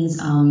Sari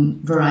means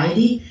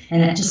variety,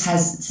 and it just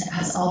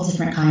has all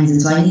different kinds.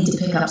 And so I need to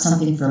pick up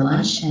something for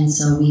lunch, and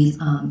so we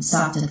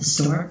stopped at the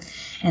store.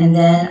 And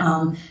then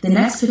the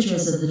next picture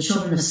is of the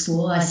children of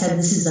school. I said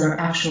this is their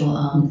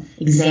actual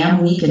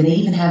exam week, and they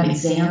even have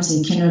exams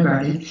in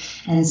kindergarten,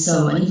 and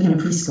even in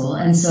preschool.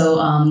 And so,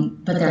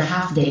 but they're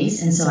half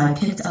days. And so I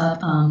picked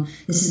up.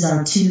 This is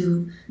our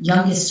two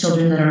youngest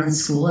children that are in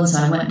school, and so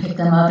I went and picked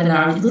them up. And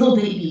our little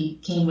baby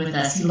came with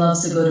us. He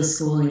loves to go to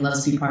school, and he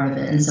loves to be part of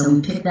it. And so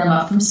we picked them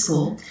up from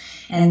school.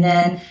 And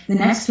then the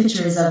next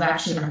picture is of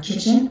actually our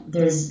kitchen.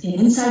 There's an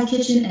inside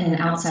kitchen and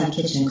an outside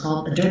kitchen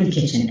called a dirty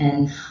kitchen.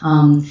 And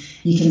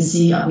you can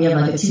see we have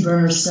like a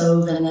 2-burner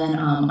stove, and then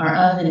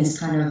our oven is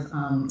kind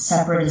of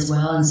separate as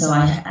well. And so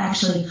I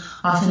actually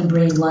often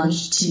bring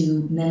lunch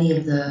to many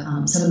of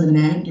some of the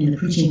men in the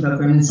preaching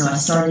program. And so I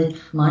started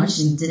lunch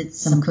and did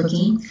some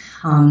cooking.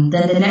 Then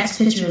the next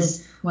picture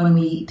is when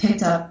I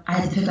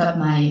had to pick up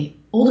my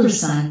older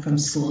son from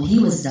school. He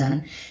was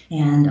done.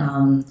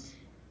 And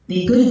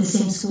they go to the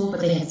same school,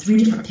 but they had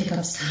 3 different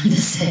pickups time to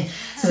say.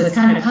 So it's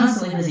kind of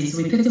constantly busy.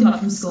 So we picked him up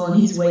from school,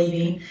 and he's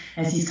waving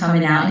as he's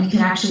coming out. And you can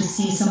actually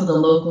see some of the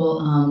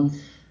local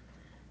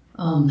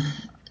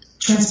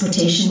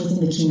transportation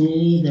within the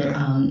community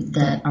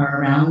that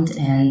are around.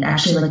 And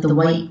actually, like the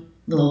white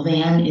little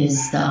van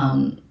is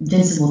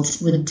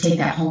Vincent would take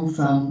that home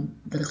from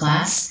the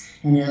class,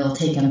 and it'll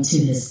take him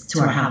to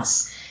our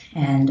house.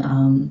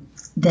 And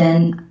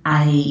then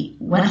I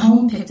went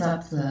home, picked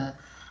up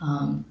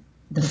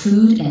the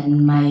food,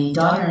 and my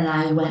daughter and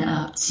I went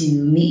up to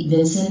meet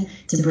Vincent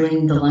to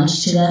bring the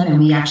lunch to them. And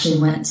we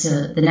actually went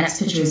to, the next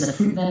picture is a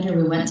fruit vendor.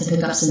 We went to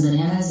pick up some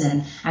bananas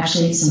and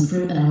actually ate some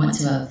fruit, and I went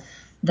to a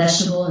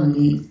vegetable and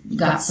we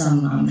got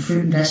some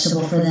fruit and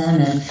vegetable for them.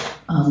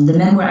 And the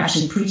men were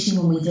actually preaching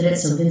when we did it,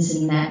 so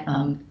Vincent met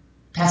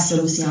Pastor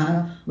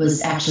Luciano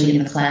was actually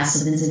in the class,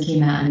 so Vincent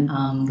came out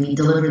and we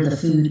delivered the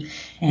food.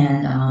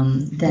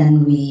 And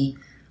then we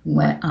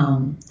went,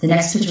 the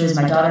next picture is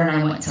my daughter and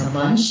I went to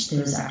lunch.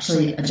 There was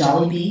actually a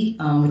Jollibee,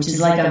 which is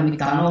like a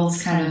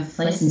McDonald's kind of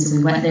place, and so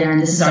we went there,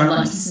 and this is our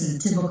lunch. This is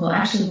a typical,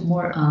 actually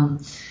more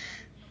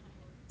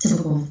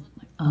typical,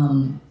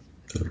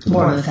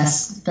 more of a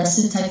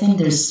festive type thing.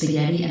 There's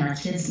spaghetti, and our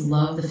kids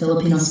love the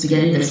Filipino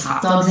spaghetti. There's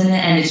hot dogs in it,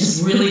 and it's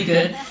just really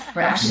good.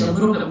 We're actually a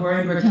little bit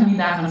worried. We're coming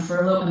back on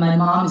furlough, and my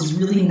mom is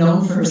really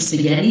known for her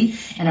spaghetti,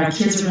 and our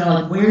kids are going to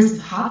like, where's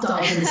the hot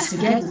dogs and the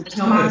spaghetti? There's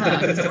no hot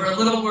dogs. So we're a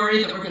little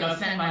worried that we're going to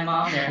offend my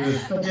mom there.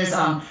 But there's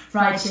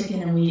fried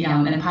chicken and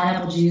and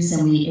pineapple juice,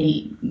 and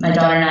my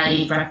daughter and I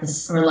ate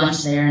breakfast or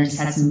lunch there and just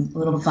had some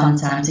little fun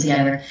time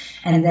together.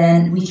 And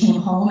then we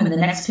came home, and the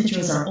next picture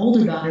was our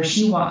older daughter.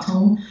 She walked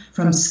home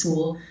from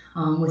school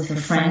with her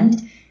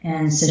friend,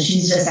 and so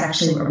she's just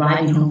actually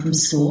arriving home from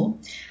school.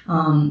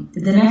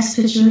 The next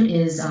picture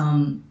is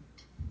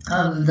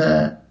of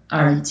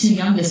our two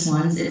youngest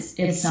ones.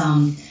 It's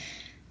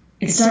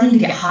starting to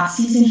get hot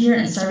season here,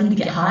 and it's starting to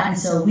get hot, and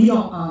so we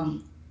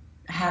don't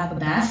have a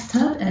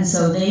bathtub, and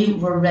so they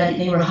were ready.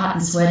 They were hot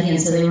and sweaty,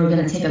 and so they were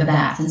going to take a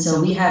bath. And so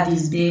we have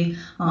these big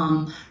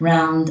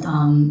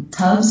round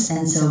tubs,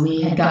 and so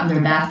we had gotten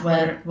their bath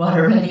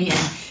water ready. And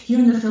here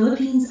in the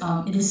Philippines,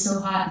 it is so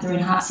hot during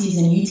hot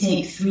season. You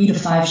take 3 to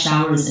 5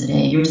 showers a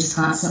day. You're just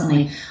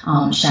constantly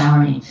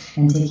showering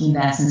and taking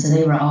baths, and so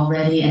they were all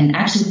ready. And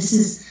actually, this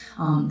is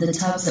the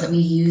tubs that we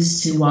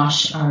use to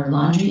wash our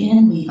laundry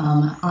in. We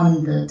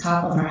on the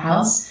top of our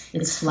house,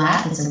 it's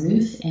flat, it's a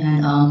roof,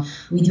 and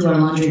we do our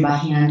laundry by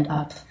hand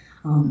up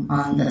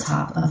on the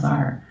top of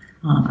our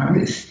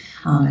roof.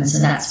 And so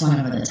that's one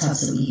of the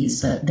tubs that we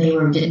use. But they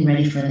were getting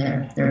ready for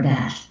their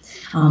bath.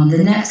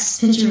 The next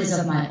picture is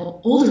of my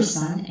older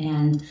son,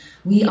 and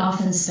we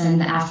often spend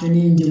the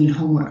afternoon doing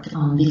homework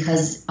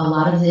because a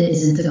lot of it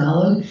is in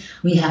Tagalog.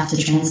 We have to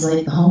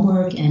translate the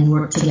homework and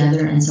work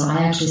together, and so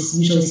I actually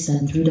usually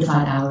spend 3 to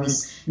 5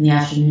 hours in the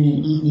afternoon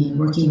and evening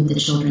working with the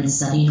children,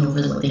 studying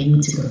over what they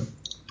need to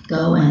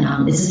go.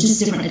 And it's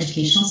just a different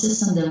educational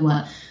system than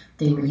what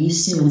they were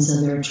used to, and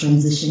so they're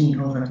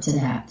transitioning over to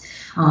that.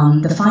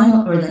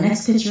 The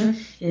next picture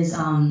is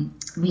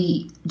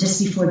we just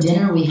before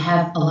dinner we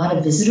have a lot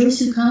of visitors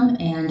who come,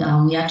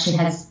 and we actually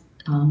had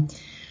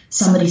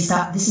somebody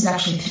stop. This is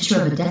actually a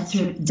picture of a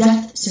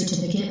death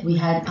certificate. We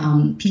had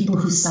people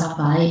who stopped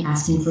by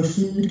asking for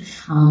food.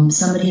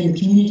 Somebody in the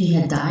community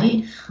had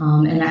died,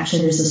 and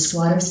actually there's a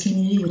squatters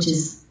community, which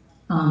is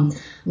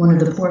one of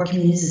the poor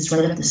communities. It's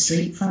right up the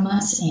street from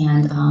us,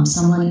 and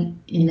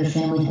someone in their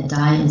family had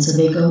died, and so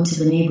they go to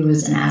the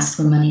neighborhoods and ask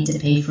for money to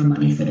pay for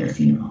money for their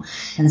funeral.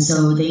 And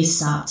so they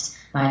stopped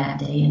by that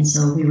day, and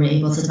so we were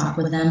able to talk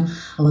with them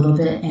a little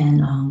bit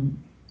and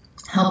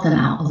help them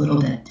out a little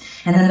bit.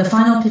 And then the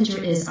final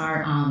picture is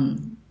our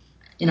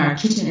in our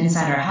kitchen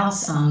inside our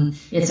house.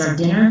 It's our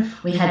dinner.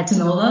 We had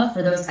tinola.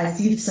 For those, I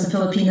see some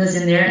Filipinos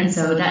in there, and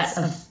so that's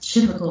a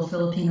typical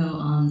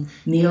Filipino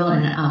meal,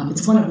 and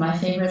it's one of my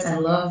favorites. I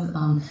love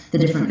the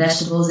different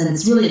vegetables, and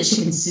it's really a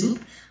chicken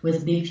soup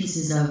with big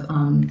pieces of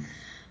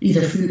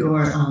either fruit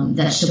or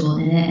vegetable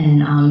in it.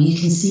 And you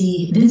can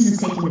see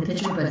Vincent's taking the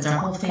picture, but it's our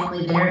whole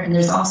family there. And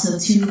there's also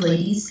 2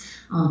 ladies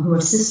who are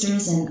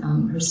sisters,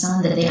 and her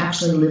son, that they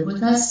actually live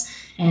with us,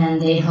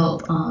 and they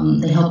help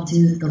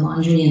do the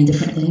laundry and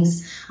different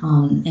things.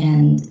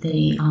 And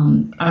they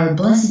are a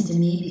blessing to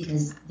me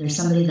because there's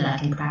somebody that I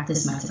can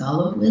practice my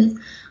Tagalog with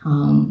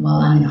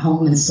while I'm at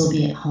home and still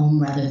be at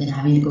home rather than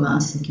having to go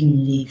out into the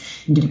community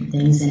and different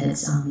things. And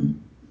it's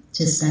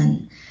just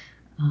been,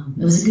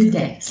 it was a good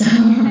day. So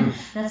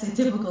that's a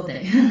typical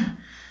day.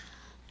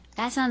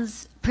 That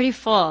sounds pretty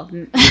full.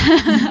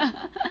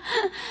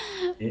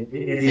 It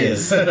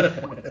is.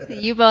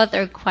 You both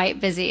are quite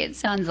busy, it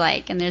sounds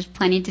like, and there's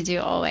plenty to do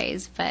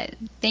always. But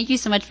thank you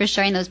so much for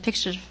sharing those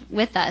pictures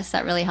with us.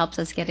 That really helps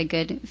us get a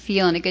good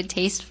feel and a good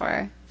taste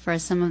for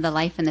some of the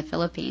life in the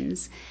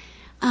Philippines.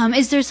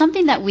 Is there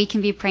something that we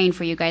can be praying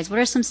for you guys? What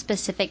are some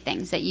specific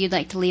things that you'd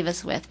like to leave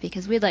us with?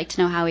 Because we'd like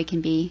to know how we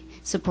can be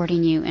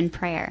supporting you in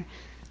prayer.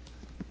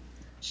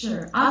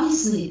 Sure.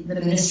 Obviously, the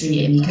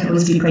ministry, and you can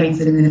always be praying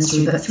for the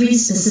ministry, but 3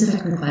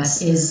 specific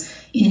requests is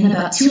in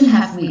about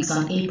 2.5 weeks,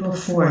 on April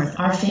 4th,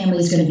 our family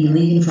is going to be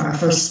leaving for our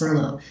first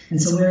furlough.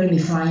 And so we're going to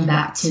be flying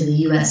back to the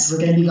U.S. We're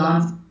going to be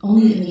gone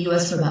only in the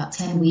U.S. for about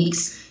 10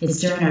 weeks. It's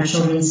during our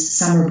children's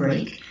summer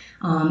break.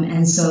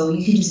 And so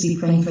you can just be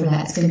praying for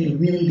that. It's going to be a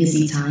really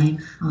busy time,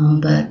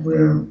 but we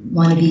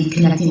want to be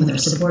connecting with our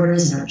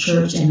supporters and our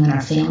church and then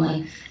our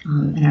family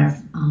and our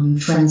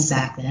friends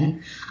back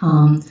then.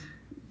 One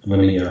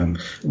thing I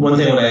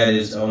want to add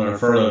is on our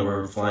furlough,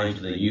 we're flying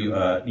to the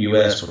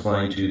U.S. We're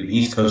flying to the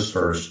East Coast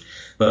first,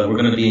 but we're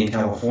going to be in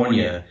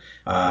California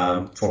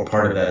for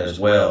part of that as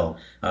well,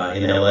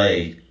 in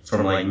L.A.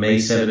 from like May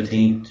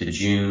 17th to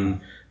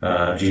June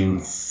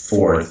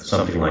 4th,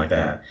 something like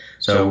that.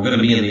 So we're going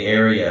to be in the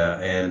area,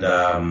 and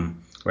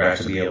we're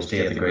actually be able to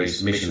stay at the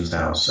Grace Missions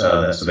House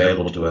that's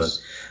available to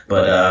us.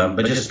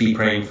 But just be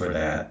praying for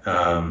that,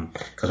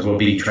 because we'll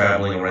be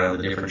traveling around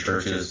the different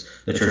churches,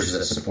 the churches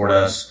that support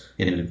us,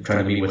 and trying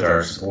to meet with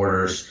our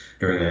supporters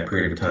during that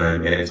period of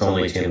time. And it's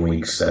only 10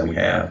 weeks that we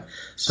have.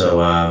 So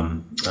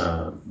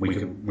we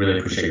can really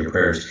appreciate your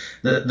prayers.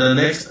 The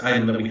next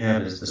item that we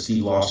have is the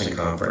Steve Lawson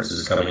Conference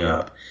is coming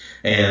up.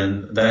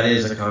 And that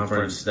is a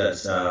conference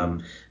that's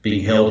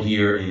being held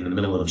here in the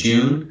middle of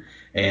June.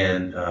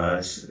 And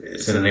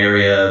it's in an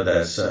area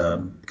that's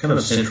kind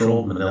of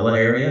central Manila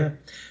area,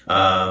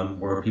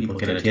 where people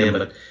can attend,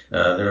 but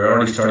they're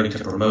already starting to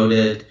promote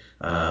it,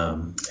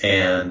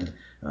 and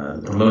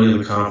promoting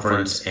the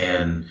conference.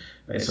 And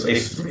it's a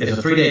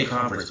 3-day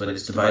conference, but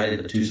it's divided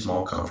into 2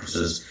 small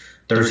conferences.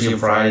 Thursday and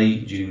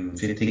Friday, June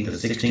 15th and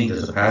 16th,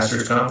 is a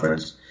pastors'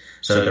 conference.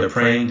 So they're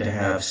praying to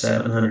have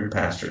 700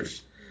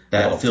 pastors.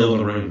 That will fill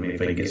the room if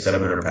they can get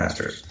 700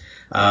 pastors.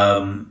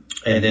 And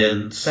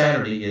then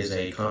Saturday is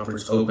a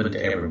conference open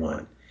to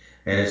everyone,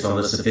 and it's on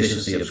the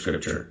sufficiency of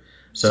Scripture.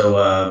 So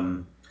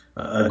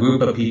a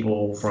group of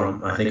people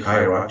from, I think,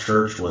 High Rock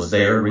Church was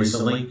there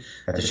recently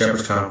at the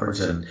Shepherd's Conference,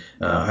 and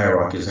High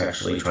Rock is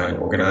actually trying to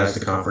organize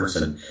the conference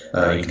and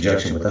in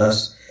conjunction with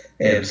us.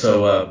 And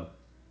so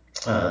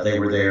they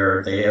were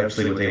there. They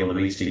actually were able to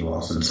meet Steve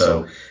Lawson.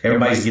 So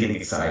everybody's getting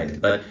excited,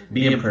 but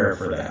be in prayer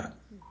for that.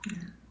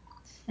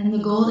 And the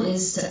goal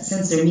is,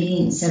 since they're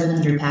meeting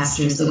 700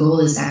 pastors, the goal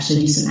is to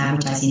actually do some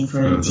advertising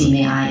for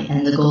TMAI.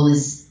 And the goal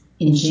is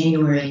in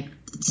January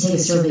to take a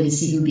survey to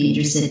see who'd be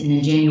interested. And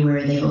in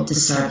January, they hope to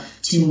start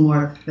 2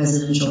 more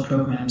residential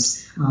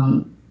programs,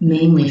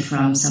 mainly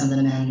from some of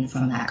the men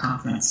from that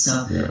conference.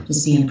 So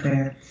just be in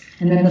prayer.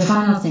 And then the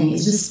final thing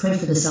is just pray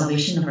for the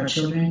salvation of our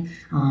children.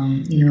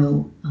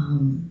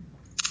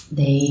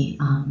 They,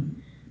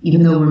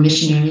 even though we're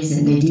missionaries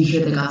and they do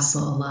hear the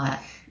gospel a lot,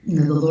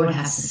 the Lord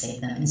has to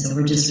save them. And so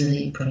we're just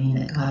really praying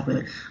that God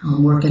would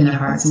work in their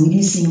hearts. And we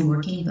do see Him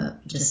working, but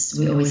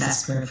we always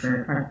ask prayer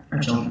for our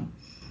children.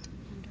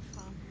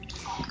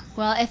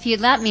 Well, if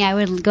you'd let me, I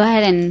would go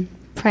ahead and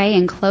pray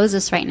and close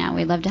us right now.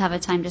 We'd love to have a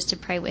time just to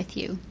pray with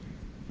you.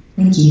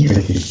 Thank you.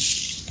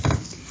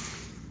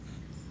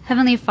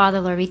 Heavenly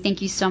Father, Lord, we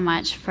thank you so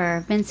much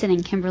for Vincent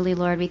and Kimberly,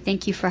 Lord. We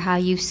thank you for how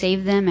you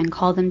saved them and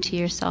called them to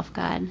yourself,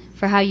 God,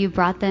 for how you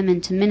brought them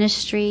into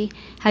ministry,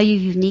 how you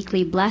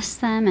uniquely blessed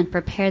them and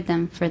prepared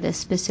them for this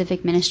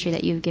specific ministry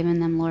that you've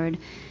given them, Lord.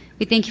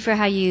 We thank you for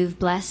how you've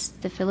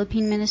blessed the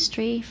Philippine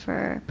ministry,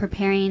 for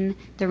preparing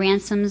the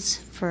Ransoms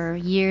for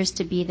years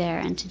to be there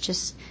and to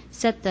just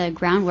set the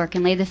groundwork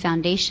and lay the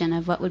foundation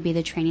of what would be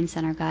the training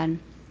center, God.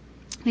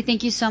 We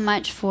thank you so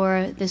much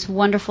for this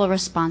wonderful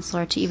response,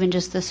 Lord, to even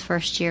just this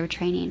first year of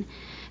training.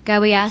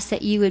 God, we ask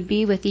that you would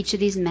be with each of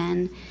these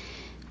men,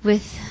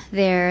 with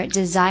their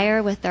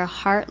desire, with their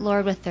heart,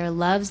 Lord, with their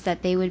loves,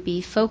 that they would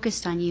be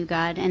focused on you,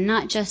 God, and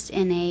not just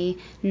in a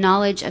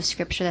knowledge of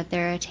Scripture that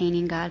they're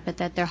attaining, God, but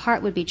that their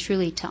heart would be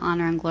truly to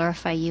honor and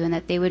glorify you, and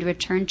that they would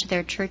return to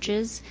their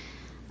churches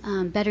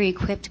better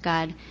equipped,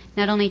 God,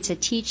 not only to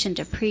teach and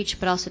to preach,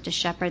 but also to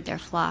shepherd their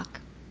flock.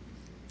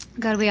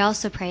 God, we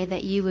also pray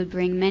that you would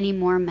bring many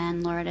more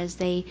men, Lord, as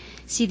they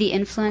see the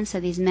influence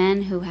of these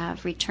men who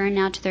have returned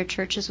now to their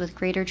churches with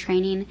greater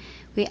training.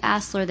 We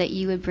ask, Lord, that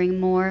you would bring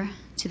more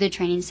to the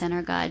training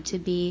center, God, to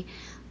be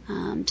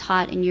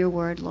taught in your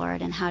word,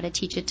 Lord, and how to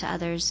teach it to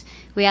others.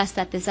 We ask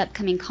that this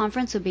upcoming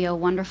conference would be a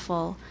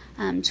wonderful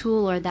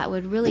tool, Lord, that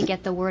would really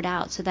get the word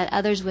out so that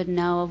others would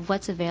know of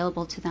what's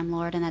available to them,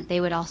 Lord, and that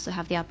they would also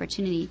have the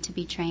opportunity to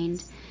be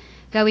trained.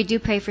 God, we do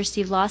pray for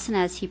Steve Lawson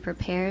as he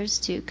prepares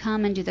to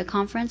come and do the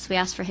conference. We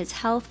ask for his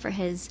health, for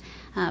his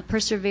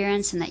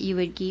perseverance, and that you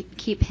would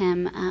keep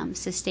him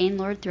sustained,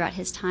 Lord, throughout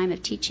his time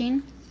of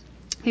teaching.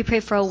 We pray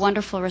for a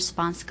wonderful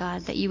response,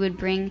 God, that you would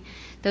bring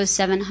those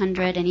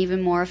 700 and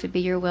even more, if it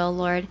be your will,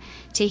 Lord,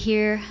 to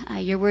hear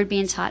your word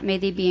being taught. May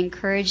they be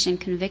encouraged and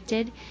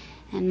convicted,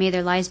 and may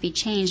their lives be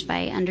changed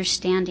by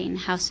understanding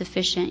how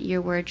sufficient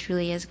your word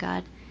truly is,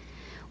 God.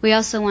 We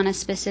also want to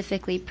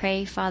specifically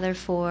pray, Father,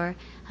 for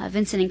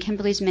Vincent and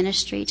Kimberly's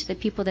ministry, to the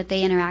people that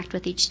they interact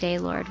with each day,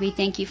 Lord. We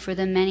thank you for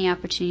the many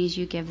opportunities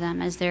you give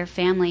them as their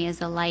family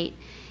is a light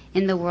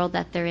in the world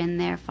that they're in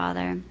there,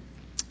 Father.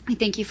 We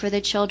thank you for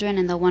the children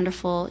and the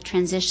wonderful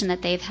transition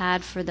that they've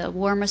had, for the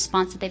warm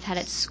response that they've had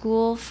at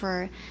school,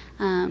 for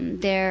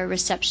their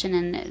reception,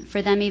 and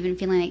for them even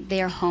feeling like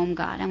they are home,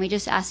 God. And we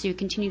just ask you to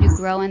continue to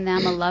grow in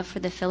them a love for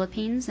the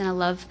Philippines and a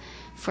love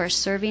for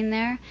serving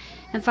there.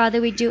 And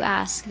Father, we do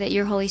ask that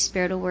your Holy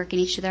Spirit will work in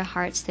each of their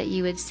hearts, that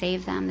you would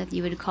save them, that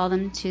you would call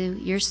them to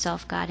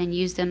yourself, God, and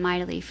use them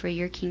mightily for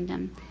your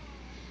kingdom.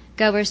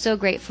 God, we're so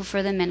grateful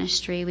for the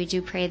ministry. We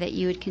do pray that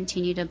you would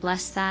continue to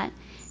bless that,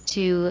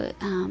 to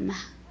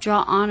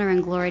draw honor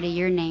and glory to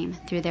your name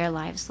through their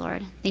lives,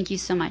 Lord. Thank you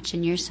so much.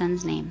 In your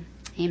Son's name,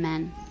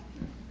 amen.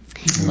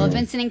 Well,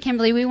 Vincent and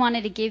Kimberly, we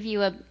wanted to give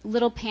you a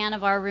little pan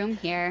of our room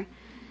here,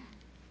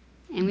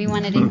 and we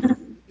wanted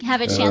to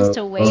have a chance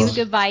to wave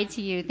goodbye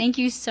to you. Thank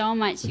you so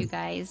much, you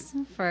guys,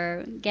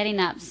 for getting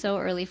up so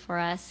early for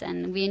us.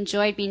 And we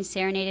enjoyed being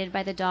serenaded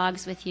by the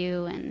dogs with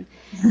you and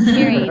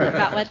hearing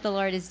about what the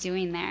Lord is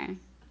doing there.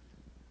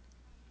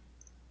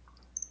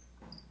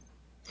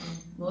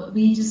 Well,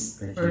 we just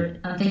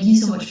thank you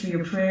so much for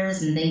your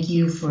prayers, and thank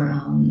you for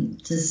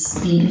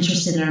just being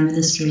interested in our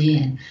ministry,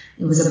 and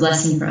it was a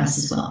blessing for us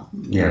as well.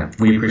 Yeah,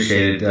 we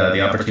appreciated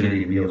the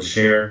opportunity to be able to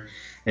share,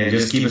 and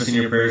just keep us in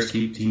your prayers,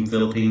 keep Team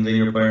Philippines in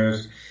your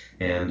prayers,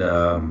 and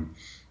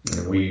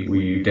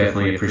we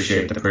definitely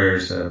appreciate the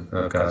prayers of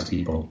God's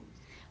people.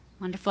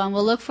 Wonderful, and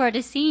we'll look forward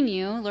to seeing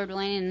you, Lord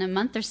willing, in a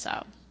month or so.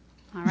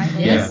 All right,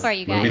 we'll Yes. look for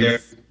you guys. We'll be there.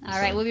 All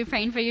right, we'll be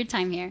praying for your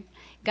time here.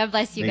 God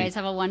bless you guys.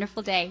 Have a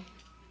wonderful day.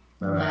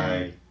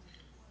 Bye.